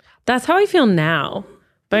 okay, no. That's how I feel now.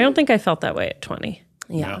 But I don't think I felt that way at 20.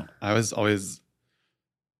 Yeah. No, I was always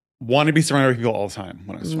wanting to be surrounded by people all the time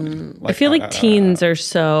when I was 20. I feel like teens are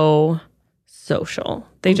so social.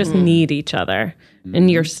 They just need each other. And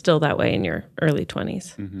you're still that way in your early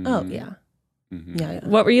 20s. Oh, yeah. Yeah.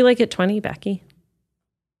 What were you like at 20, Becky?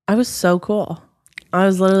 I was so cool. I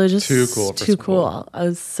was literally just Too cool for too school. cool. I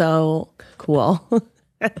was so cool.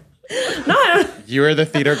 You were the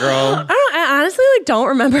theater girl. I honestly don't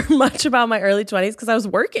remember much about my early 20s because I was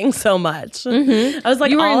working so much. I was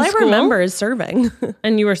like, You were all in I school? remember is serving.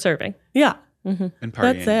 And you were serving. Yeah. And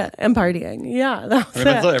partying. That's it. And partying. Yeah. That was I mean,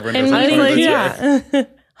 that's it. what everyone And does I in was their like, 20s, right?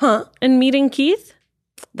 yeah. And meeting Keith?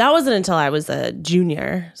 That wasn't until I was a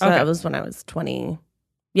junior. So Okay. that was when I was 20.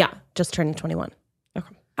 Yeah. Just turning 21.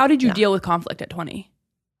 How did you deal with conflict at 20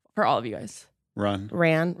 for all of you guys? Run.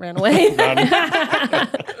 Ran away.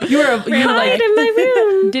 You were Hide in my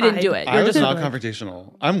room. didn't do it. I You're was just not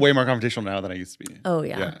confrontational. I'm way more confrontational now than I used to be. Oh,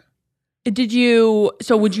 yeah. Did you?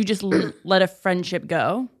 So would you just let a friendship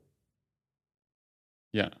go?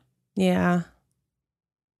 Yeah. Yeah.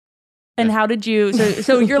 And how did you?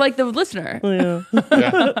 So you're like the listener. Yeah.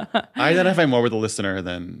 I identify more with the listener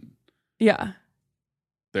than Yeah.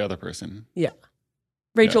 the other person.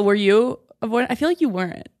 Rachel, were you avoidant? I feel like you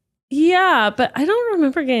weren't. Yeah, but I don't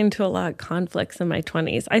remember getting into a lot of conflicts in my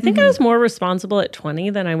 20s. I think I was more responsible at 20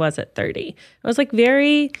 than I was at 30. I was like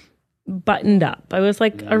very buttoned up. I was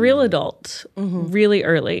like a real adult really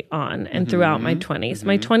early on and throughout my 20s.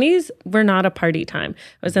 My 20s were not a party time.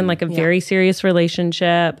 I was in like a very serious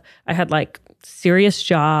relationship. I had like serious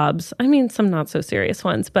jobs. I mean, some not so serious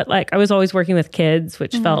ones, but like I was always working with kids,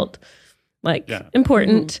 which felt like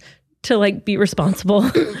important to like be responsible.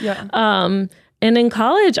 And in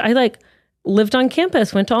college, I like lived on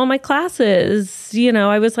campus, went to all my classes.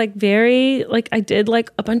 I was like very, like I did like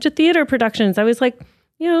a bunch of theater productions. I was like,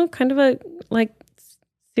 kind of a like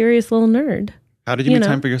serious little nerd. How did you make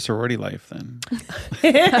time for your sorority life then?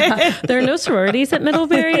 There are no sororities at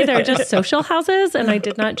Middlebury. They're just social houses, and I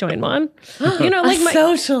did not join one. Like my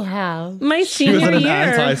social house. my She was senior in an year.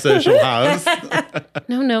 antisocial house.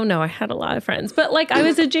 No. I had a lot of friends, but like I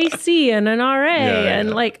was a JC and an RA, and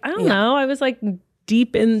like I don't know. I was like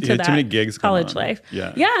deep into You had that too many gigs going college on. life.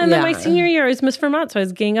 Yeah. And then my senior year, I was Miss Vermont, so I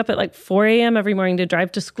was getting up at like 4 a.m. every morning to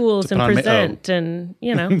drive to schools To and put on present, and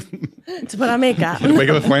To put on makeup. Wake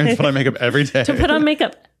up before and put on makeup every day. to put on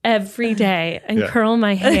makeup every day and curl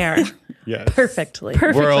my hair Yes. Perfectly.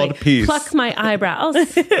 World peace. pluck my eyebrows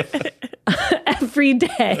every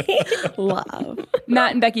day. Love.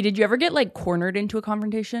 Matt and Becky, did you ever get like cornered into a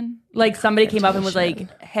confrontation? Like somebody came up and was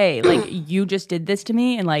like, "Hey, like you just did this to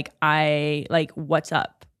me, and like what's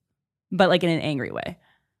up?" But like in an angry way.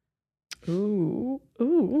 Ooh.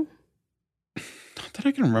 Not that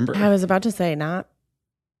I can remember. I was about to say not.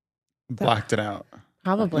 Blacked it out.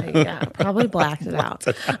 Probably. Yeah. Probably blacked it out.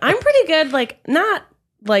 I'm pretty good. Like not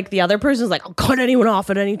like the other person's like, I'll cut anyone off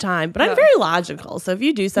at any time. But I'm very logical. So if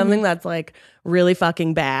you do something that's like really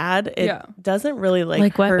fucking bad, it doesn't really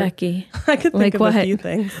like what, hurt. Becky? I could think Like of what? a few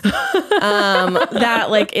things. That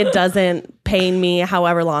like it doesn't pain me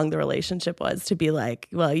however long the relationship was to be like,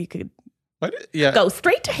 well, you could What? Yeah. go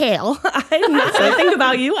straight to hell. I'm not going to think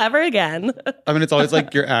about you ever again. I mean, it's always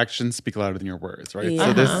like your actions speak louder than your words, right?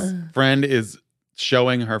 So this friend is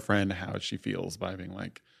showing her friend how she feels by being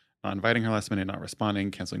like, not inviting her last minute, not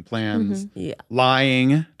responding, canceling plans,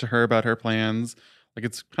 lying to her about her plans. Like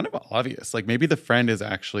it's kind of obvious. Like maybe the friend is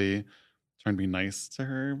actually trying to be nice to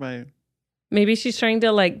her by Maybe she's trying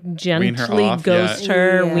to like Wean her gently off, ghost yeah.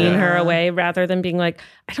 her, Yeah. wean her away, rather than being like,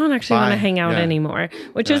 I don't actually want to Bye. hang out Yeah. anymore.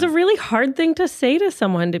 Which is Yeah. a really hard thing to say to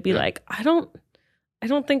someone, to be like, I don't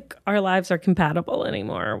think our lives are compatible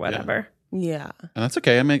anymore or whatever. Yeah. and that's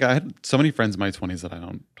okay. I mean, I had so many friends in my 20s that I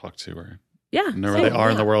don't talk to or Yeah. know where they are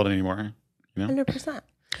in the world anymore. You know? 100%.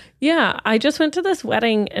 Yeah, I just went to this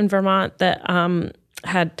wedding in Vermont that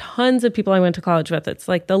had tons of people I went to college with. It's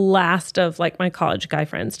like the last of like my college guy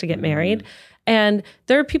friends to get married. And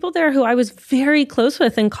there are people there who I was very close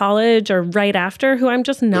with in college or right after who I'm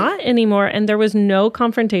just not anymore. And there was no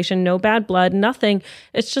confrontation, no bad blood, nothing.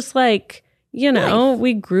 It's just like, You know,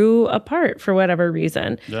 we grew apart for whatever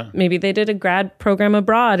reason. Yeah. Maybe they did a grad program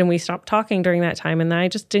abroad and we stopped talking during that time, and then I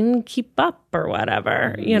just didn't keep up or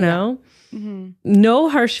whatever, you know? No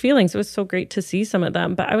harsh feelings. It was so great to see some of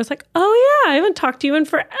them. But I was like, oh, yeah, I haven't talked to you in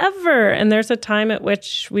forever. And there's a time at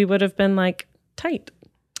which we would have been like tight.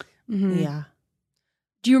 Yeah.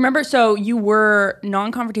 Do you remember? So you were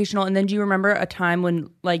non-confrontational, and then do you remember a time when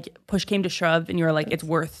like push came to shove, and you were like, it's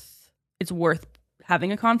worth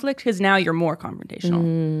having a conflict? Because now you're more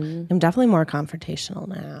confrontational. I'm definitely more confrontational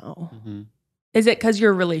now. Is it because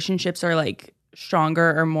your relationships are like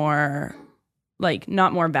stronger or more like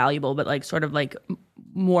not more valuable, but like sort of like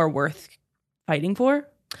more worth fighting for?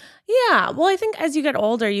 Yeah. Well, I think as you get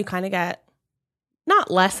older, you kind of get not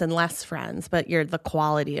less and less friends, but the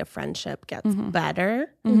quality of friendship gets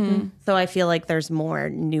better. So I feel like there's more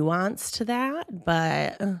nuance to that.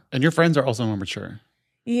 But And your friends are also more mature.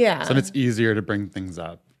 yeah. So it's easier to bring things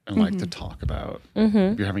up and like to talk about.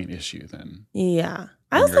 If you're having an issue, then Yeah.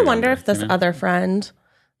 I When also you're wonder younger, if this you know? other friend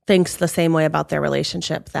thinks the same way about their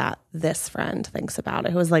relationship that this friend thinks about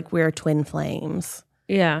it. Who was like, we're twin flames.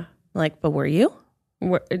 Yeah. Like, but were you?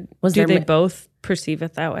 Was Do there they ma- both perceive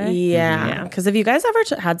it that way? Yeah. Because if you guys ever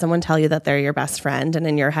had someone tell you that they're your best friend and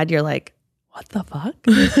in your head you're like, what the fuck?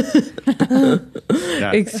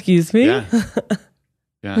 yeah. Excuse me? Yeah.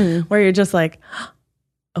 Yeah. Where you're just like,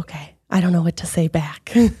 okay, I don't know what to say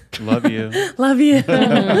back. Love you. Love you.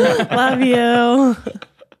 Love you.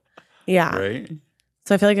 Yeah. Right?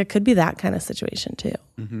 So I feel like it could be that kind of situation too.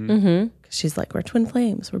 Mm-hmm. 'Cause she's like, we're twin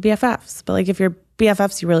flames. We're BFFs. But like if you're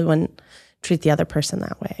BFFs, you really wouldn't treat the other person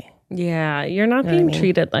that way. Yeah. You're not know what I being mean?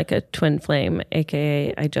 treated like a twin flame,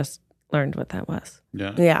 AKA I just learned what that was.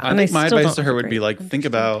 Yeah. Yeah. I And think I my still advice don't to her have a would be great like, think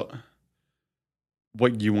about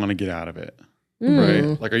what you want to get out of it. Mm.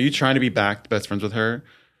 Right? Like, are you trying to be back best friends with her?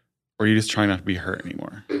 Or are you just trying not to be hurt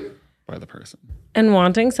anymore by the person? And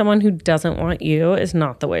wanting someone who doesn't want you is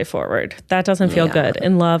not the way forward. That doesn't feel Yeah. good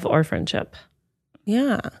in love or friendship.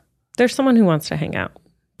 Yeah. There's someone who wants to hang out.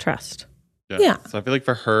 Trust. Yeah. So I feel like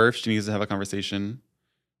for her, if she needs to have a conversation,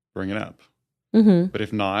 bring it up. Mm-hmm. But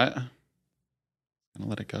if not, I'm gonna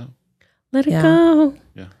let it go. Let it Yeah. go.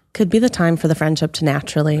 Could be the time for the friendship to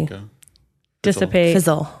naturally Go. Dissipate.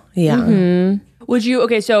 fizzle. Yeah. Mm-hmm. Would you,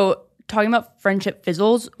 okay, so talking about friendship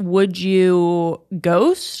fizzles, would you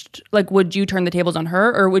ghost? Like, would you turn the tables on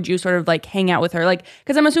her, or would you sort of like hang out with her? Like,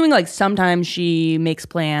 because I'm assuming like sometimes she makes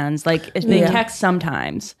plans, like they Yeah. text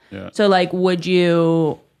sometimes. Yeah. So like, would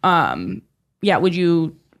you, would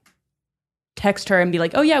you text her and be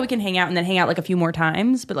like, oh yeah, we can hang out, and then hang out like a few more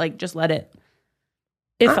times, but like just let it.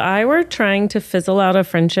 If I were trying to fizzle out a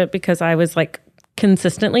friendship because I was like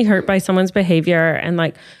consistently hurt by someone's behavior and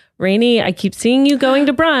like, Rainey, I keep seeing you going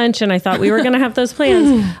to brunch and I thought we were going to have those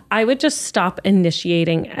plans, I would just stop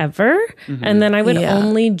initiating ever. And then I would Yeah.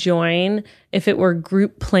 only join if it were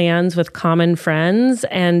group plans with common friends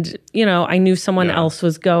and, you know, I knew someone Yeah. else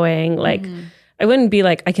was going. Like, I wouldn't be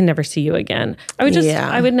like, I can never see you again. I would just, Yeah.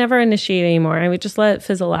 I would never initiate anymore. I would just let it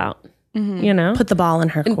fizzle out, you know? Put the ball in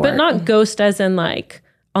her court. But not ghost as in like,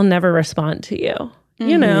 I'll never respond to you,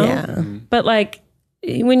 you know? Yeah. But like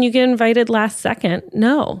when you get invited last second,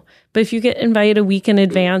 no. But if you get invited a week in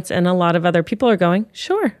advance and a lot of other people are going,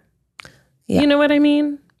 sure. Yeah. You know what I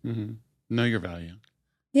mean? Know your value.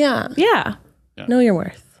 Yeah. Yeah. Know your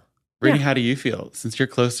worth. Rainey, how do you feel since you're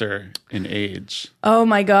closer in age? Oh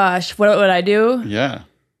my gosh, what would I do? Yeah.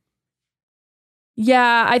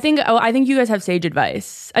 Yeah, I think you guys have sage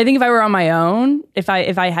advice. I think if I were on my own, if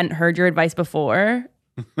I hadn't heard your advice before,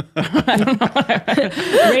 Rainey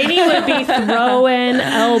would be throwing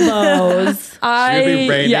elbows. She'd be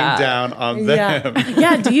raining yeah. down on them.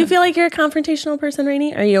 Yeah. Do you feel like you're a confrontational person,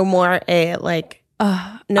 Rainey? Are you more a like,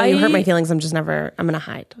 no, you hurt my feelings. I'm going to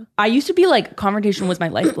hide. I used to be like, confrontation was my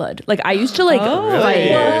lifeblood. Like I used to like fight. Really?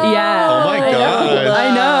 Yeah. Oh my gosh.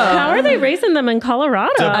 I know. How are they raising them in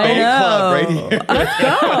Colorado? Debate club right here.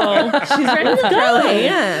 She's ready to throw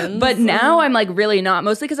hands. But now I'm like really not,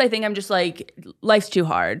 mostly because I think I'm just like, life's too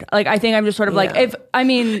hard. Like I think I'm just sort of like,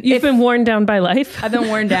 You've been worn down by life. I've been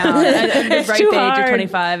worn down at the It's ripe too age hard. of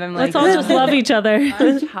 25. I'm like, Let's all just love each other.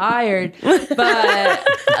 I'm tired, but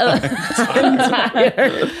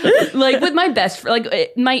like with my best, like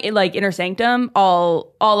my like inner sanctum,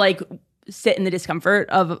 I'll like sit in the discomfort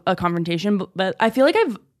of a confrontation. But I feel like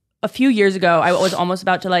a few years ago, I was almost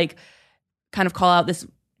about to like kind of call out this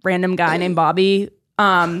random guy named Bobby.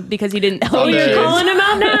 Because he didn't. Oh, you're Calling him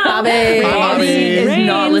out now. Bobby. Bobby is Rains.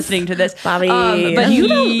 not listening to this. Bobby. but You he,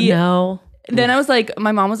 don't know. then I was like,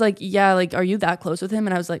 my mom was like, yeah, like, are you that close with him?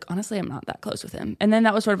 And I was like, honestly, I'm not that close with him. And then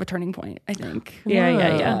that was sort of a turning point, I think.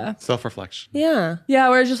 Yeah. Self-reflection. Yeah. Yeah,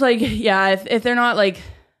 where it's just like, yeah, if they're not like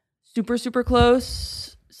super, super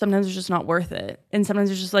close, sometimes it's just not worth it. And sometimes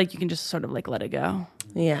it's just like, you can just sort of like let it go.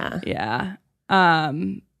 Yeah. Yeah.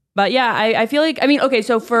 But yeah, I feel like, I mean, okay,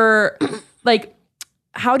 so for like,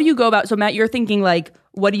 how do you go about, so Matt, you're thinking like,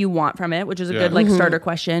 what do you want from it? Which is a good like starter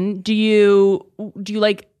question. Do you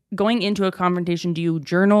like going into a confrontation, do you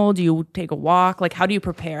journal? Do you take a walk? Like, how do you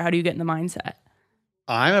prepare? How do you get in the mindset?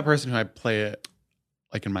 I'm a person who I play it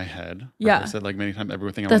like in my head. Yeah. Like I said like many times,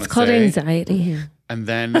 everything I want to That's called say. anxiety. And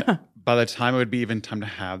then by the time it would be even time to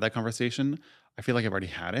have that conversation, I feel like I've already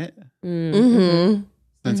had it. Mm-hmm.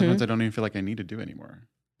 Then sometimes I don't even feel like I need to do it anymore.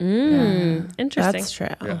 Interesting. That's true.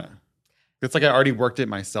 Yeah. It's like I already worked it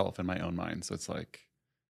myself in my own mind. So it's like.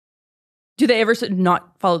 Do they ever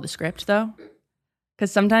not follow the script though?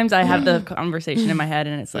 Because sometimes I have the conversation in my head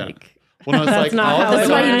and it's like, Well, no, it's like not I'll how just it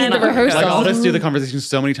go- works. That's why you need the rehearsal. Like I'll just do the conversation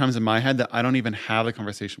so many times in my head that I don't even have the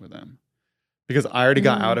conversation with them because I already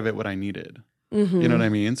got out of it what I needed. You know what I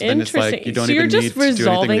mean? So then it's Interesting. like you don't so even you're need just to do anything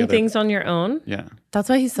resolving with it. things on your own? Yeah. That's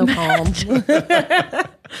why he's so calm.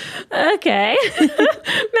 Okay.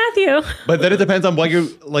 Matthew. But then it depends on what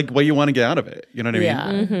you want to get out of it. You know what I mean?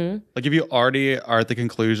 Yeah. Mm-hmm. Like if you already are at the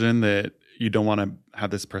conclusion that you don't want to have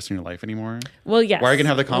this person in your life anymore, Well, yes. why are you gonna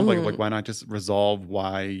have the conflict of like why not just resolve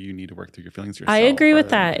why you need to work through your feelings yourself? I agree with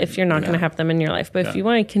rather that than- if you're not going to have them in your life. But if Yeah. you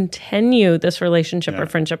want to continue this relationship Yeah. or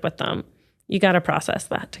friendship with them, you got to process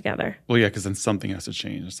that together. Well, yeah, because then something has to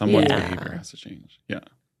change. Someone's Yeah. behavior has to change. Yeah.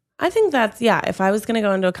 I think that's, yeah, if I was going to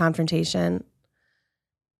go into a confrontation,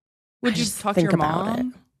 would I you just talk to think your about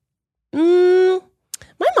mom?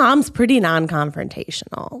 My mom's pretty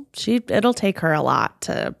non-confrontational. It'll take her a lot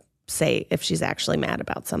to say if she's actually mad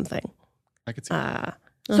about something. I could see that.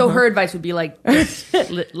 So her advice would be like, just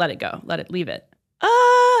let it go, leave it.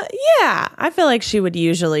 Yeah, I feel like she would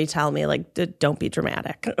usually tell me like, don't be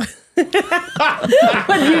dramatic. Would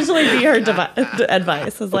usually be her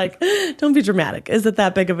advice. Is like, don't be dramatic. Is it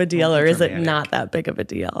that big of a deal, or is it dramatic. not that big of a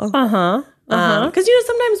deal? Uh-huh. Because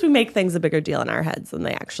sometimes we make things a bigger deal in our heads than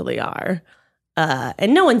they actually are.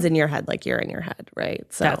 And no one's in your head like you're in your head, right?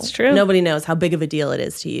 So That's true. Nobody knows how big of a deal it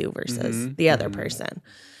is to you versus the other person.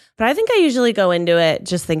 But I think I usually go into it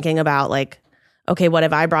just thinking about like, okay, what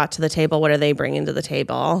have I brought to the table? What are they bringing to the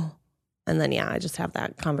table? And then, I just have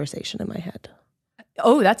that conversation in my head.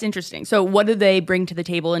 Oh, that's interesting. So what do they bring to the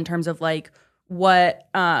table in terms of like what,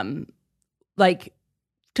 like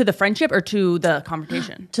to the friendship or to the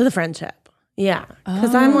confrontation? To the friendship. Yeah.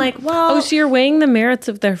 Because I'm like, well, Oh, so you're weighing the merits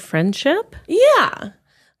of their friendship? yeah.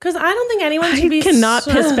 Because I don't think anyone should be I cannot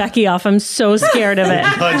so- piss Becky off. I'm so scared of it.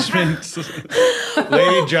 Judgment.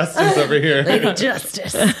 Lady Justice over here. Lady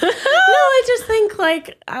Justice. No, I just think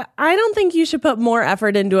like I don't think you should put more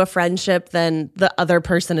effort into a friendship than the other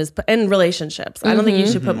person is in relationships. I don't think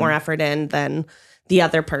you should put more effort in than the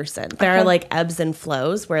other person. There are like ebbs and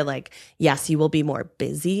flows where like, yes, you will be more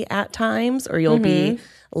busy at times or you'll be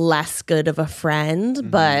less good of a friend.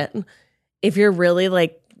 But if you're really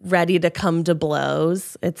like ready to come to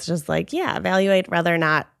blows, it's just like, evaluate whether or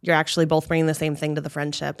not you're actually both bringing the same thing to the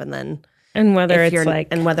friendship, and then And whether if it's you're like,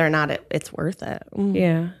 and whether or not it's worth it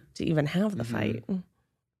yeah. to even have the fight. You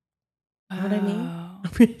know what I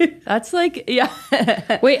mean? That's like, yeah.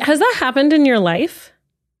 Wait, has that happened in your life?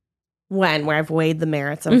 Where I've weighed the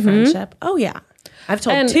merits of friendship. Oh yeah. I've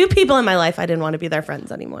told And- 2 people in my life I didn't want to be their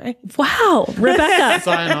friends anymore. Wow, Rebecca.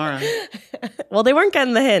 Sayonara. Well, they weren't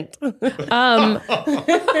getting the hint. They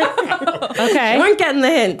Okay. weren't getting the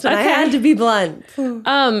hint. And I Okay. had to be blunt.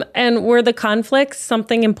 And were the conflicts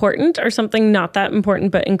something important or something not that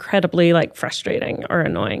important, but incredibly like frustrating or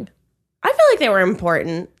annoying? I feel like they were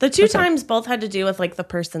important. The 2 times both had to do with like the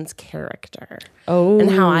person's character. Oh,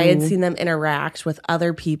 And how I had seen them interact with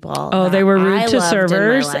other people. Oh, that they were I rude to loved in my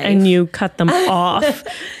servers life. and you cut them off.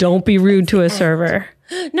 Don't be rude to a server.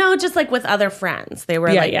 No, just like with other friends. They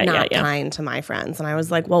were Yeah, not yeah. kind to my friends. And I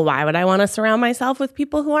was like, well, why would I want to surround myself with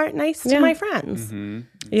people who aren't nice to my friends?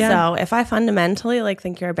 Yeah. So if I fundamentally like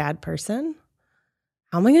think you're a bad person,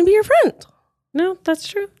 how am I going to be your friend? No, that's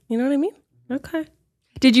true. You know what I mean? Okay.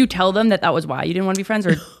 Did you tell them that was why you didn't want to be friends,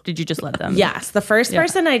 or did you just let them? Yes. The first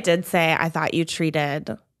person I did say, I thought you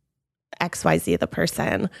treated XYZ, the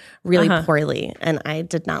person, really poorly. And I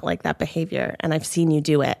did not like that behavior. And I've seen you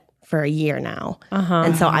do it for a year now.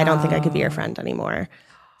 And so I don't think I could be your friend anymore.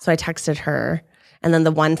 So I texted her. And then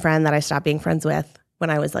the one friend that I stopped being friends with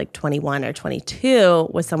when I was like 21 or 22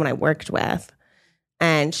 was someone I worked with.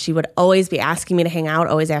 And she would always be asking me to hang out,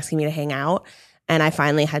 always asking me to hang out. And I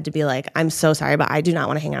finally had to be like, I'm so sorry, but I do not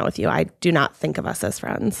want to hang out with you. I do not think of us as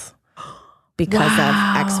friends because of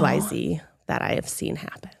XYZ that I have seen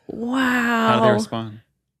happen. Wow. How do they respond?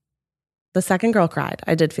 The second girl cried.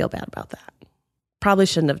 I did feel bad about that. Probably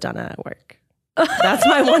shouldn't have done it at work. That's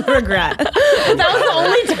my one regret. That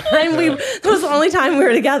was the only time we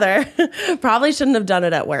were together. Probably shouldn't have done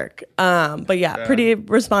it at work. But yeah,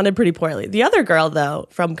 responded pretty poorly. The other girl though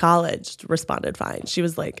from college responded fine. She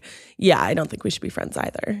was like, "Yeah, I don't think we should be friends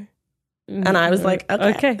either." And I was like,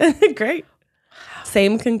 "Okay. Great."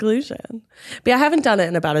 Same conclusion. But yeah, I haven't done it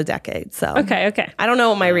in about a decade. So Okay. I don't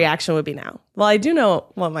know what my reaction would be now. Well, I do know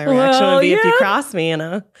what my reaction would be if you cross me in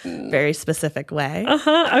a very specific way.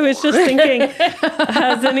 I was just thinking,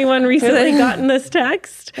 has anyone recently gotten this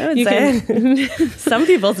text? I would say some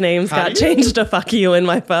people's names got changed to fuck you in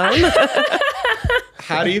my phone.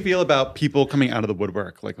 How do you feel about people coming out of the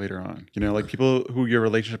woodwork like later on? You know, like people who your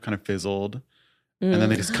relationship kind of fizzled and then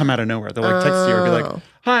they just come out of nowhere. They'll like text you or be like,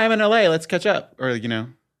 "Hi, I'm in LA, let's catch up." Or, you know,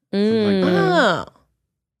 something like that. Oh,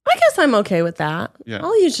 I guess I'm okay with that. Yeah.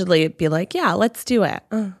 I'll usually be like, "Yeah, let's do it."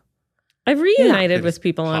 I've reunited They with just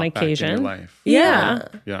people on pop back in your occasion. life. Yeah.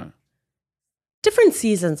 Yeah. Different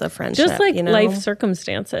seasons of friendship. Just like you know? life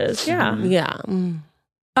circumstances. Yeah. Yeah.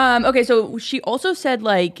 Okay, so she also said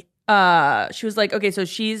like she was like, okay, so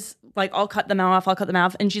she's like, I'll cut them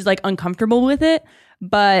off, and she's like uncomfortable with it,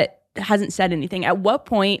 but hasn't said anything. At what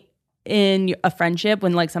point in a friendship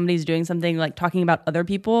when like somebody's doing something like talking about other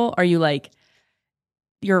people, are you like,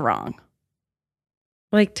 you're wrong?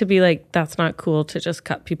 Like to be like, that's not cool to just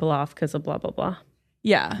cut people off because of blah, blah, blah.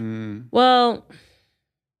 Yeah. Well,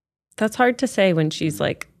 that's hard to say when she's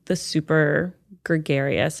like the super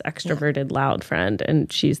gregarious, extroverted, loud friend,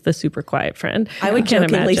 and she's the super quiet friend. I would can't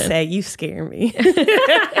jokingly imagine. say, "You scare me."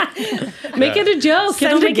 Make it a joke.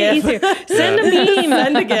 Send It'll a make it gif. easier. Send a meme.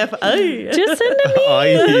 Send a gif. Ay. Just send a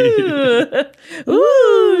meme.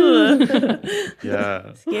 Ooh.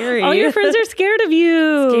 Yeah. Scary. All your friends are scared of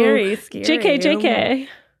you. Scary. JK.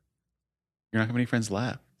 You're not having any friends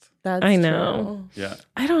left. That's I know. true. Yeah.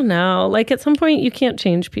 I don't know. Like at some point, you can't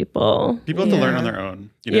change people. People have to learn on their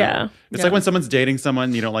own. You know? Yeah. It's like when someone's dating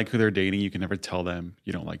someone, you don't like who they're dating, you can never tell them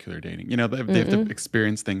you don't like who they're dating. You know, they have to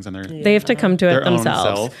experience things on their They have to come to it their own themselves.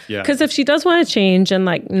 self. Yeah. Because if she does want to change and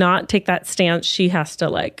like not take that stance, she has to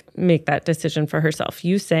like make that decision for herself.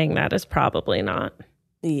 You saying that is probably not.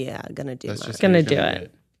 Yeah, gonna do That's mine. just Gonna how you're do gonna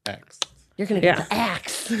it. get X. You're gonna Yeah. get the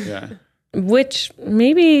axe. Yeah. Which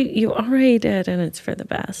maybe you already did and it's for the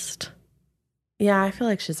best. Yeah, I feel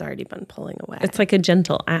like she's already been pulling away. It's like a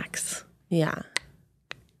gentle axe. Yeah.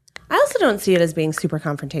 I also don't see it as being super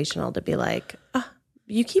confrontational to be like,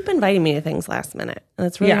 you keep inviting me to things last minute. And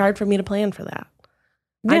it's really Yeah. hard for me to plan for that.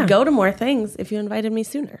 Yeah. I'd go to more things if you invited me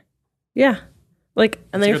sooner. Yeah. Like,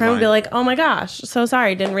 And then your good friend would be line. like, "Oh my gosh, so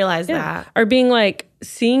sorry, didn't realize that." or being like,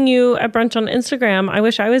 seeing you at brunch on Instagram, I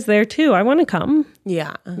wish I was there too. I want to come,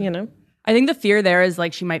 Yeah. you know? I think the fear there is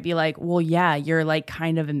like she might be like, well, yeah, you're like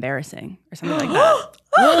kind of embarrassing or something like that.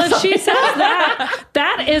 Well, if she says that,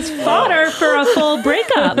 that is fodder for a full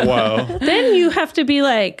breakup. Whoa. Then you have to be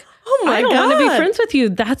like, Oh my I don't want to be God. friends with you.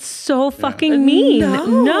 That's so fucking mean.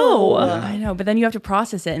 No. I know, but then you have to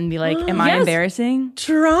process it and be like, am I Yes. embarrassing?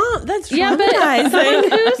 That's Yeah, but traumatizing. someone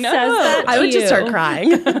who says that I to would just start you-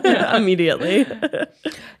 crying immediately.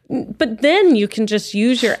 But then you can just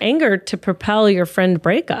use your anger to propel your friend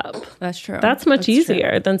breakup. That's true. That's much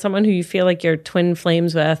easier than someone who you feel like you're twin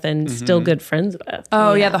flames with and still good friends with.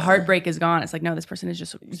 Oh yeah, the heartbreak is gone. It's like, no, this person is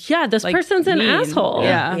just Yeah, this like, person's an mean. asshole.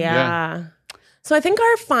 Yeah. Yeah. So I think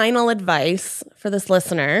our final advice for this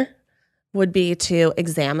listener would be to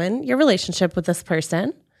examine your relationship with this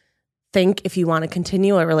person. Think if you want to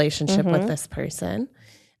continue a relationship with this person,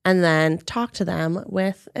 and then talk to them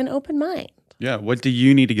with an open mind. Yeah. What do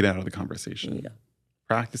you need to get out of the conversation?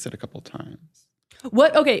 Practice it a couple times.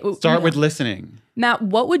 What? Okay, Start with listening. Matt.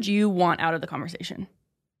 What would you want out of the conversation?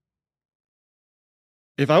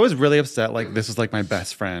 If I was really upset, like this was like my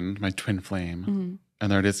best friend, my twin flame,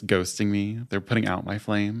 and they're just ghosting me, they're putting out my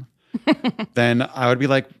flame, then I would be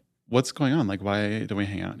like, what's going on? Like, why don't we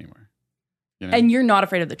hang out anymore? You know? And you're not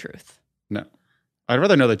afraid of the truth. No. I'd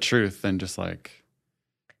rather know the truth than just like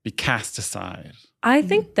be cast aside. I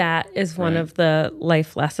think that is one Right. of the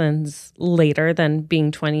life lessons later than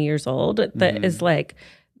being 20 years old that is like,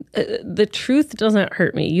 the truth doesn't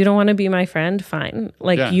hurt me. You don't want to be my friend? Fine.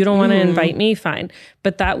 Like, Yeah. you don't want to invite me? Fine.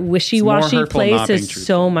 But that wishy-washy hurtful place not being is truthful.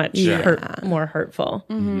 so much Yeah. more hurtful.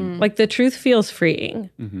 Like, the truth feels freeing,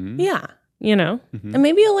 Yeah. you know? And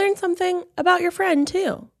maybe you'll learn something about your friend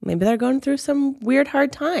too. Maybe they're going through some weird,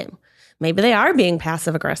 hard time. maybe they are being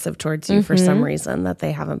passive aggressive towards you for some reason that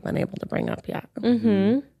they haven't been able to bring up yet.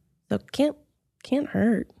 Mm-hmm. So can't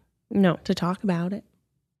hurt No. to talk about it.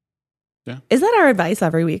 Yeah. Is that our advice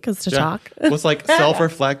every week is to Yeah. talk? Well, it's like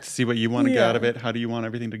self-reflect, see what you want to get out of it. How do you want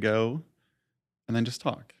everything to go? And then just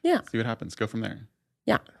talk. Yeah. See what happens. Go from there.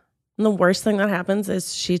 Yeah. And the worst thing that happens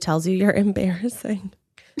is she tells you you're embarrassing.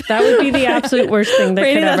 That would be the absolute worst thing that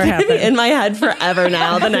Brady, could ever that's gonna be happen. in my head forever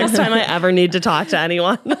now. The next time I ever need to talk to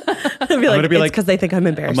anyone, I'll be like, gonna be it's like- because they think I'm I'm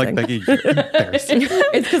embarrassing. like, Becky, you're embarrassing.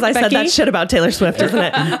 It's because I said Becky? that shit about Taylor Swift, isn't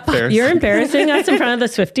it? Embarrassing. You're embarrassing us in front of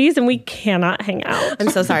the Swifties and we cannot hang out. I'm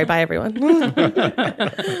so sorry. Bye, everyone.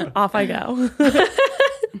 Off I go.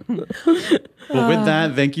 Well, with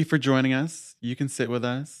that, thank you for joining us. You can sit with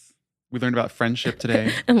us. We learned about friendship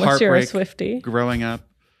today. Unless you're a heartbreak, Swiftie. growing up,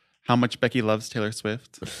 how much Becky loves Taylor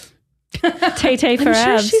Swift. Tay-Tay for I'm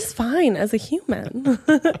sure abs. she's fine as a human.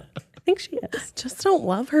 I think she is. Just don't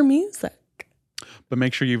love her music. But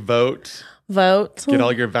make sure you vote, Vote. get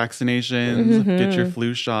all your vaccinations, get your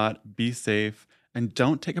flu shot, be safe, and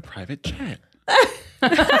don't take a private jet.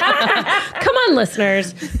 Come on,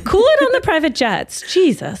 listeners. Cool it on the private jets.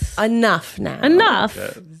 Jesus. Enough now. Enough.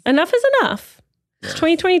 Yes. Enough is enough. It's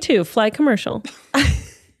 2022. Fly commercial.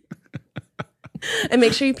 And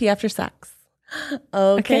make sure you pee after sex.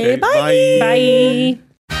 Okay, bye. Bye. Bye.